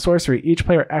sorcery, each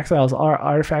player exiles all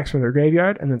artifacts from their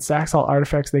graveyard and then sacks all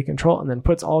artifacts they control and then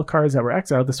puts all cards that were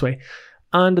exiled this way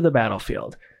onto the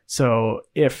battlefield. So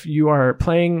if you are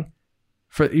playing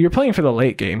you're playing for the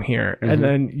late game here, and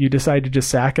then you decide to just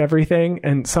sack everything,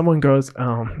 and someone goes,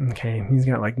 "Oh, okay, he's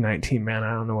got like 19 mana.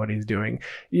 I don't know what he's doing."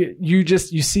 You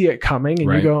see it coming, and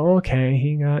Right. you go, "Okay,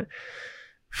 he got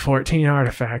 14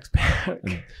 artifacts back."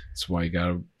 That's why you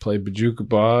gotta play Bajuka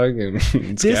Bog and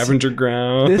Scavenger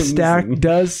Ground. This stack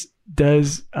does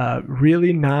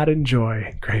really not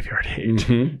enjoy Graveyard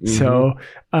Hate. So,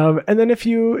 and then if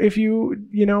you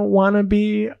want to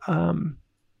be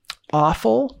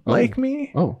awful like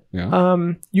me,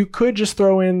 you could just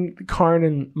throw in Karn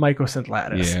and Mycosynth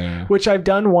Lattice, which I've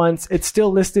done once. It's still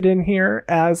listed in here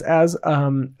as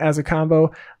a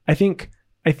combo. I think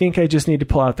I just need to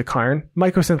pull out the Karn.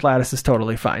 Mycosynth Lattice is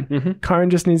totally fine. Karn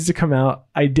just needs to come out.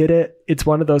 I did it. It's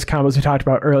one of those combos we talked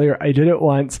about earlier. I did it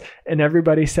once, and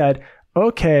everybody said,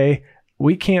 "Okay,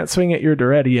 we can't swing at your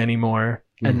Duretti anymore."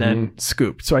 And then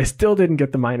scooped. So I still didn't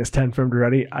get the -10 from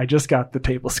Duretti. I just got the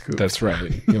table scoop. That's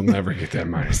right. You'll never get that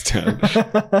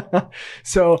 -10.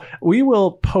 So we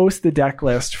will post the deck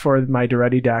list for my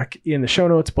Duretti deck in the show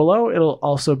notes below. It'll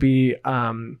also be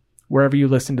wherever you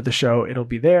listen to the show, it'll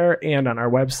be there and on our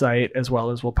website, as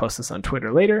well as we'll post this on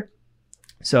Twitter later.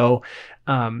 So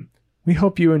we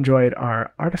hope you enjoyed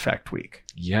our Artifact Week.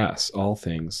 Yes, all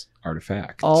things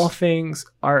artifacts. All things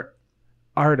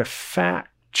artifactual.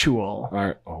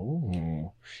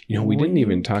 We didn't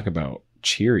even talk about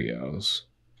Cheerios.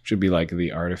 Should be like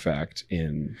the artifact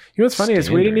in. You know what's funny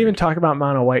is we didn't Standard. even talk about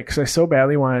Mono White because I so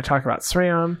badly wanted to talk about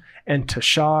SRAM and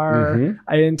Tashar.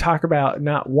 I didn't talk about,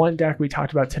 not one deck we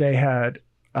talked about today had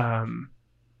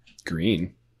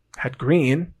green. Had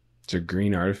green. It's a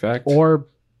green artifact. Or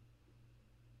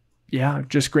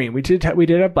just green. We did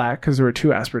have black because there were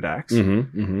 2 Esper decks.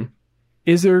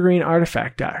 Is there a green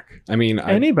artifact deck? I mean,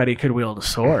 anybody could wield a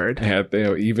sword.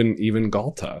 Even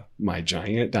Galta, my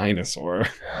giant dinosaur.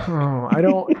 Oh, I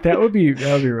don't. That would be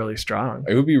really strong.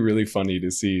 It would be really funny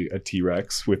to see a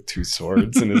T-Rex with 2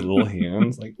 swords in his little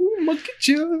hands. Like, ooh, look at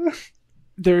you.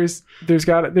 There's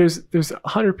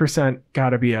 100% got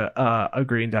to be a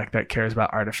green deck that cares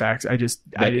about artifacts.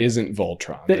 That isn't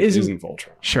Voltron. That isn't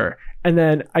Voltron. Sure. And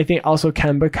then I think also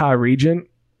Kemba Ka Regent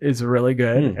is really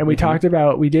good. And we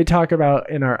did talk about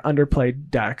in our underplayed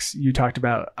decks, you talked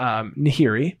about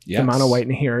Nahiri, the mono white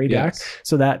Nahiri deck.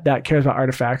 So that cares about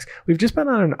artifacts. We've just been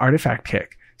on an artifact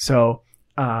kick. So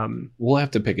we'll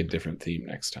have to pick a different theme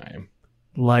next time.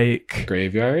 Like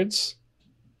graveyards?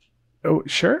 Oh,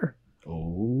 sure.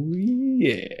 Oh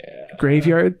yeah.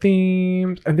 Graveyard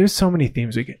themes. And there's so many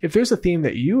themes if there's a theme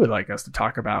that you would like us to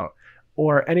talk about,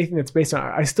 or anything that's based on,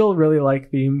 I still really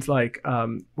like themes like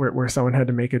where someone had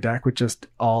to make a deck with just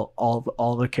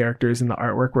all the characters in the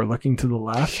artwork were looking to the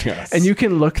left. Yes. And you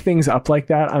can look things up like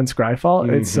that on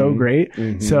Scryfall. It's so great.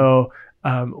 So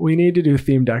we need to do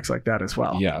theme decks like that as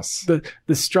well. Yes.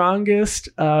 The strongest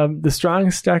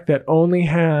deck that only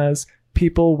has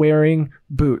people wearing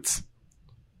boots.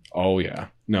 Oh yeah.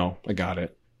 No, I got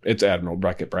it. It's Admiral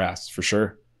Beckett Brass for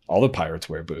sure. All the pirates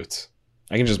wear boots.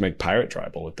 I can just make pirate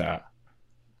tribal with that.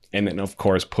 And then, of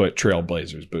course, put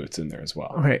Trailblazers boots in there as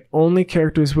well. Okay, only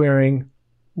characters wearing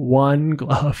one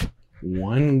glove.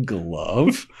 One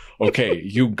glove? Okay,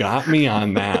 you got me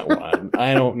on that one.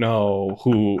 I don't know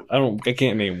who. I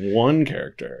can't name one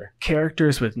character.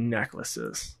 Characters with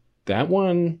necklaces. That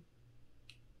one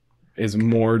is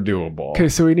more doable. Okay,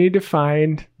 so we need to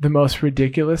find the most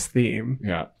ridiculous theme.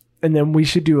 Yeah. And then we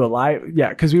should do a live,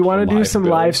 because we want to do some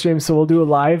build. live streams. So we'll do a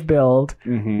live build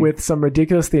Mhm. with some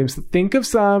ridiculous themes. Think of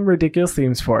some ridiculous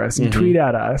themes for us and Mhm. tweet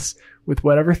at us with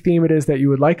whatever theme it is that you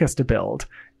would like us to build.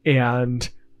 And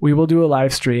we will do a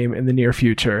live stream in the near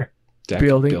future. Deck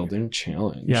building- building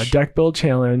challenge. Yeah, deck build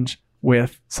challenge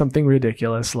with something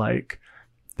ridiculous like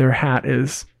their hat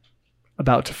is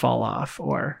about to fall off,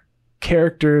 or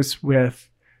characters with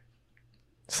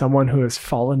someone who has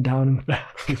fallen down in the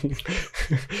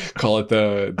back. Call it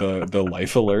the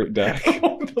life alert deck.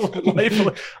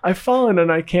 I've fallen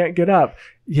and I can't get up.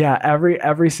 Yeah,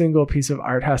 every single piece of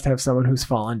art has to have someone who's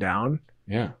fallen down.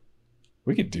 Yeah.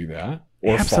 We could do that.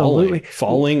 Or Absolutely.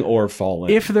 falling or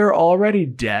fallen. If they're already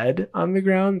dead on the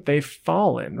ground, they've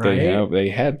fallen, right? They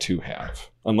had to have.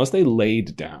 Unless they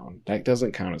laid down. That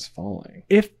doesn't count as falling.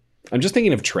 If I'm just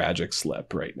thinking of tragic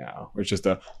slip right now. Where it's just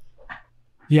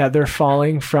yeah, they're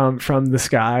falling from the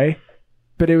sky.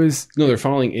 But it was they're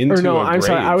falling into or no, a I'm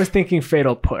sorry. grave. I was thinking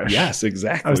fatal push. Yes,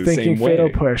 exactly. I was the thinking same fatal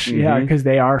way. push. Yeah, Mhm. because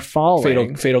they are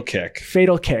falling. Fatal kick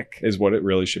Fatal kick. is what it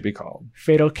really should be called.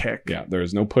 Fatal kick. Yeah, there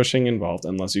is no pushing involved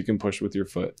unless you can push with your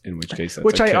foot, in which case that's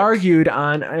Which a I kick. argued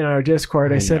on in our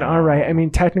Discord. I said, know. all right. I mean,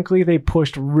 technically, they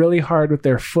pushed really hard with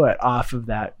their foot off of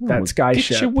that Oh, sky get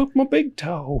ship. you with my big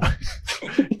toe.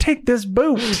 Take this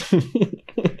boot.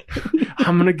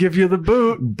 I'm gonna give you the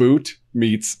boot. Boot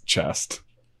meets chest.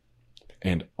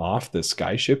 And off the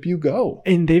skyship you go.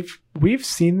 And we've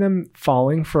seen them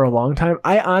falling for a long time.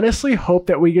 I honestly hope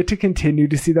that we get to continue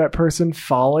to see that person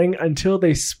falling until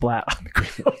they splat on the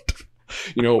ground.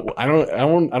 You know, I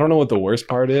don't know what the worst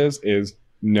part is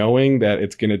knowing that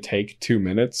it's going to take 2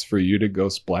 minutes for you to go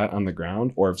splat on the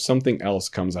ground, or if something else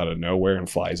comes out of nowhere and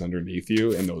flies underneath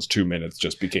you and those 2 minutes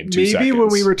just became 2 seconds. Maybe when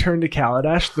we return to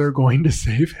Kaladesh, they're going to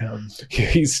save him.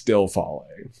 He's still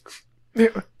falling.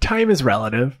 Time is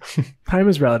relative. Time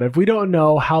is relative. We don't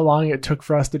know how long it took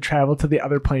for us to travel to the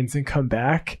other planes and come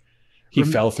back. He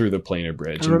fell through the planar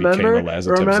bridge and became a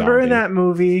Lazarus remember zombie. in that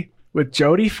movie with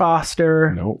Jodie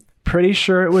Foster? Nope. Pretty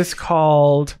sure it was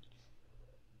called...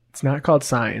 It's not called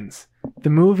Signs. The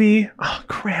movie... Oh,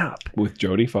 crap. With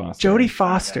Jodie Foster. Jodie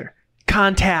Foster.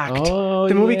 Contact. Oh,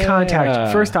 The movie yeah.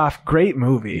 Contact. First off, great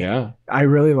movie. Yeah. I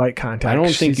really like Contact. I don't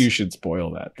think She's- you should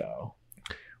spoil that, though.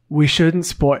 We shouldn't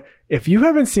spoil... If you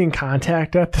haven't seen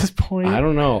Contact at this point... I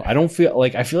don't know. I feel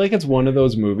like it's one of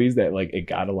those movies that like it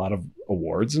got a lot of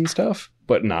awards and stuff,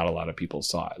 but not a lot of people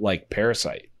saw it. Like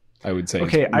Parasite, I would say.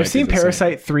 Okay, might I've be seen the same.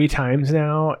 Parasite 3 times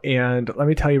now, and let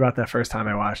me tell you about that first time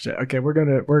I watched it. Okay, we're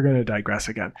gonna digress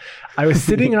again. I was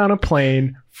sitting on a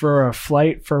plane for a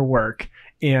flight for work,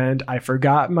 and I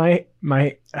forgot my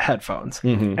headphones,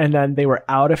 Mhm. and then they were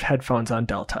out of headphones on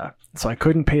Delta, so I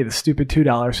couldn't pay the stupid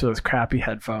 $2 for those crappy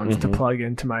headphones to Mhm. plug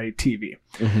into my TV.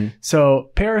 Mhm.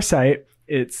 So Parasite,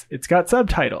 it's got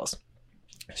subtitles.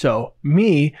 So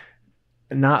me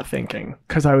not thinking,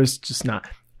 because I was just not.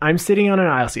 I'm sitting on an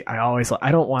aisle seat. I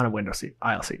don't want a window seat,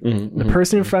 aisle seat. Mhm. The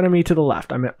person in front of me to the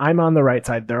left, I'm on the right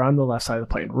side. They're on the left side of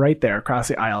the plane. Right there across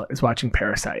the aisle is watching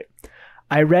Parasite.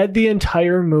 I read the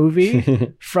entire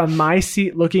movie from my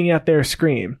seat looking at their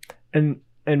screen. And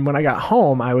when I got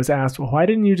home, I was asked, well, why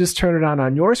didn't you just turn it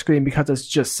on your screen? Because it's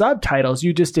just subtitles.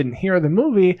 You just didn't hear the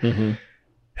movie. Mhm.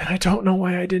 And I don't know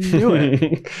why I didn't do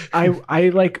it. I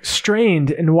like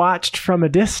strained and watched from a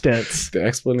distance. The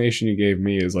explanation you gave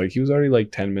me is like he was already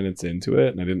like 10 minutes into it,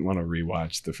 and I didn't want to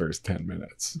rewatch the first 10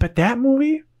 minutes. But that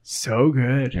movie, so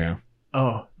good. Yeah.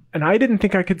 Oh, and I didn't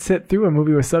think I could sit through a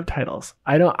movie with subtitles.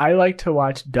 I like to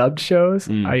watch dubbed shows.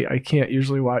 I can't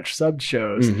usually watch subbed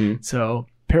shows. Mhm. So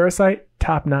Parasite,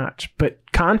 top notch. But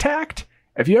Contact,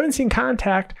 if you haven't seen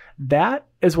Contact, that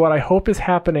is what I hope is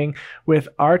happening with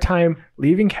our time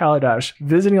leaving Kaladesh,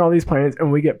 visiting all these planets,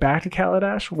 and we get back to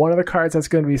Kaladesh. One of the cards that's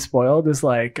going to be spoiled is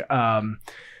like,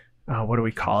 what do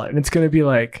we call it? And it's going to be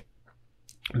like,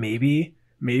 maybe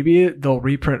they'll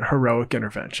reprint Heroic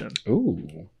Intervention.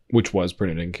 Ooh. Which was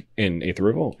printed in Eighth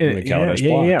Revolt. In the Yeah, Kaladesh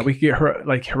block. yeah. We could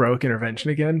get Heroic Intervention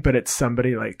again, but it's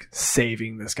somebody like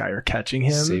saving this guy or catching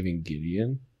him. Saving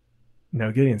Gideon?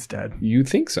 No, Gideon's dead. You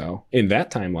think so? In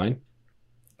that timeline.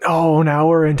 Oh, now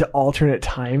we're into alternate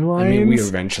timelines. I mean, we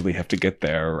eventually have to get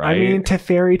there, right? I mean,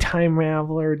 Teferi Time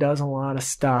Raveler does a lot of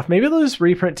stuff. Maybe they'll just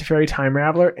reprint Teferi Time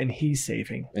Raveler and he's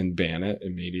saving. And ban it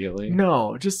immediately.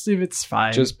 No, just leave it's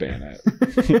fine. Just ban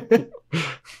it.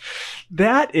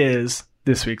 That is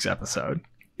this week's episode.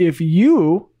 If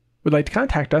you would like to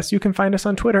contact us, you can find us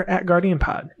on Twitter at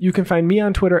GuardianPod. You can find me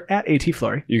on Twitter at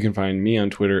ATFlory. You can find me on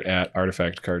Twitter at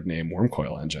artifact card name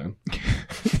Wormcoil Engine.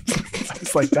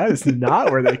 It's like, that is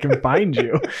not where they can find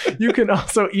you. You can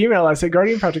also email us at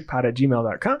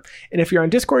guardianprojectpod@gmail.com. And if you're on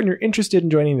Discord and you're interested in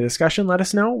joining the discussion, let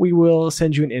us know. We will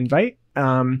send you an invite.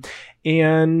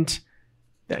 And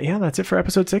yeah, that's it for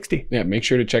episode 60. Yeah, make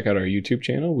sure to check out our YouTube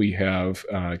channel. We have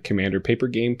Commander Paper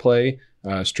gameplay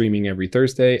streaming every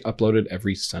Thursday, uploaded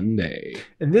every Sunday.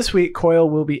 And this week, Coil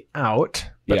will be out,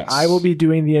 but Yes. I will be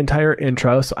doing the entire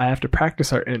intro, so I have to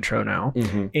practice our intro now.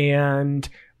 Mm-hmm. And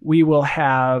we will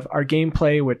have our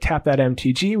gameplay with Tap That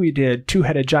MTG. We did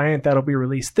Two-Headed Giant. That'll be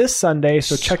released this Sunday,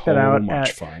 so check that out.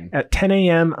 Fun. At 10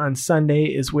 a.m. on Sunday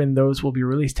is when those will be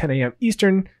released, 10 a.m.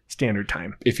 Eastern Standard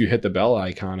Time. If you hit the bell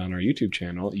icon on our YouTube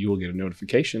channel, you will get a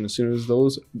notification as soon as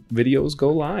those videos go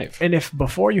live. And if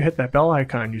before you hit that bell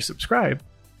icon, you subscribe,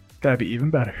 that'd be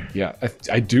even better. Yeah,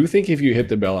 I do think if you hit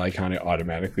the bell icon, it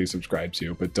automatically subscribes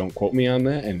you, but don't quote me on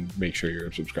that, and make sure you're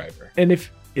a subscriber. And if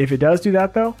it does do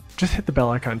that, though, just hit the bell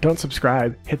icon. Don't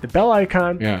subscribe. Hit the bell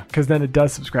icon, Yeah. because then it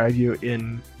does subscribe you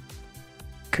in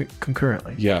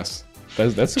concurrently. Yes.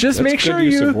 That's Just that's make good sure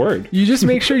use you of word. you just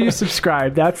make sure you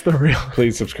subscribe. That's the real.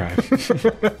 Please subscribe.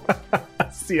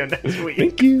 See you next week.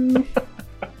 Thank you.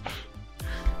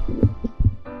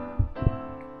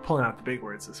 Pulling out the big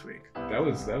words this week. That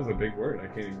was a big word. I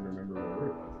can't even remember what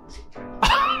word it was.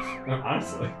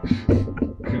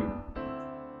 Honestly.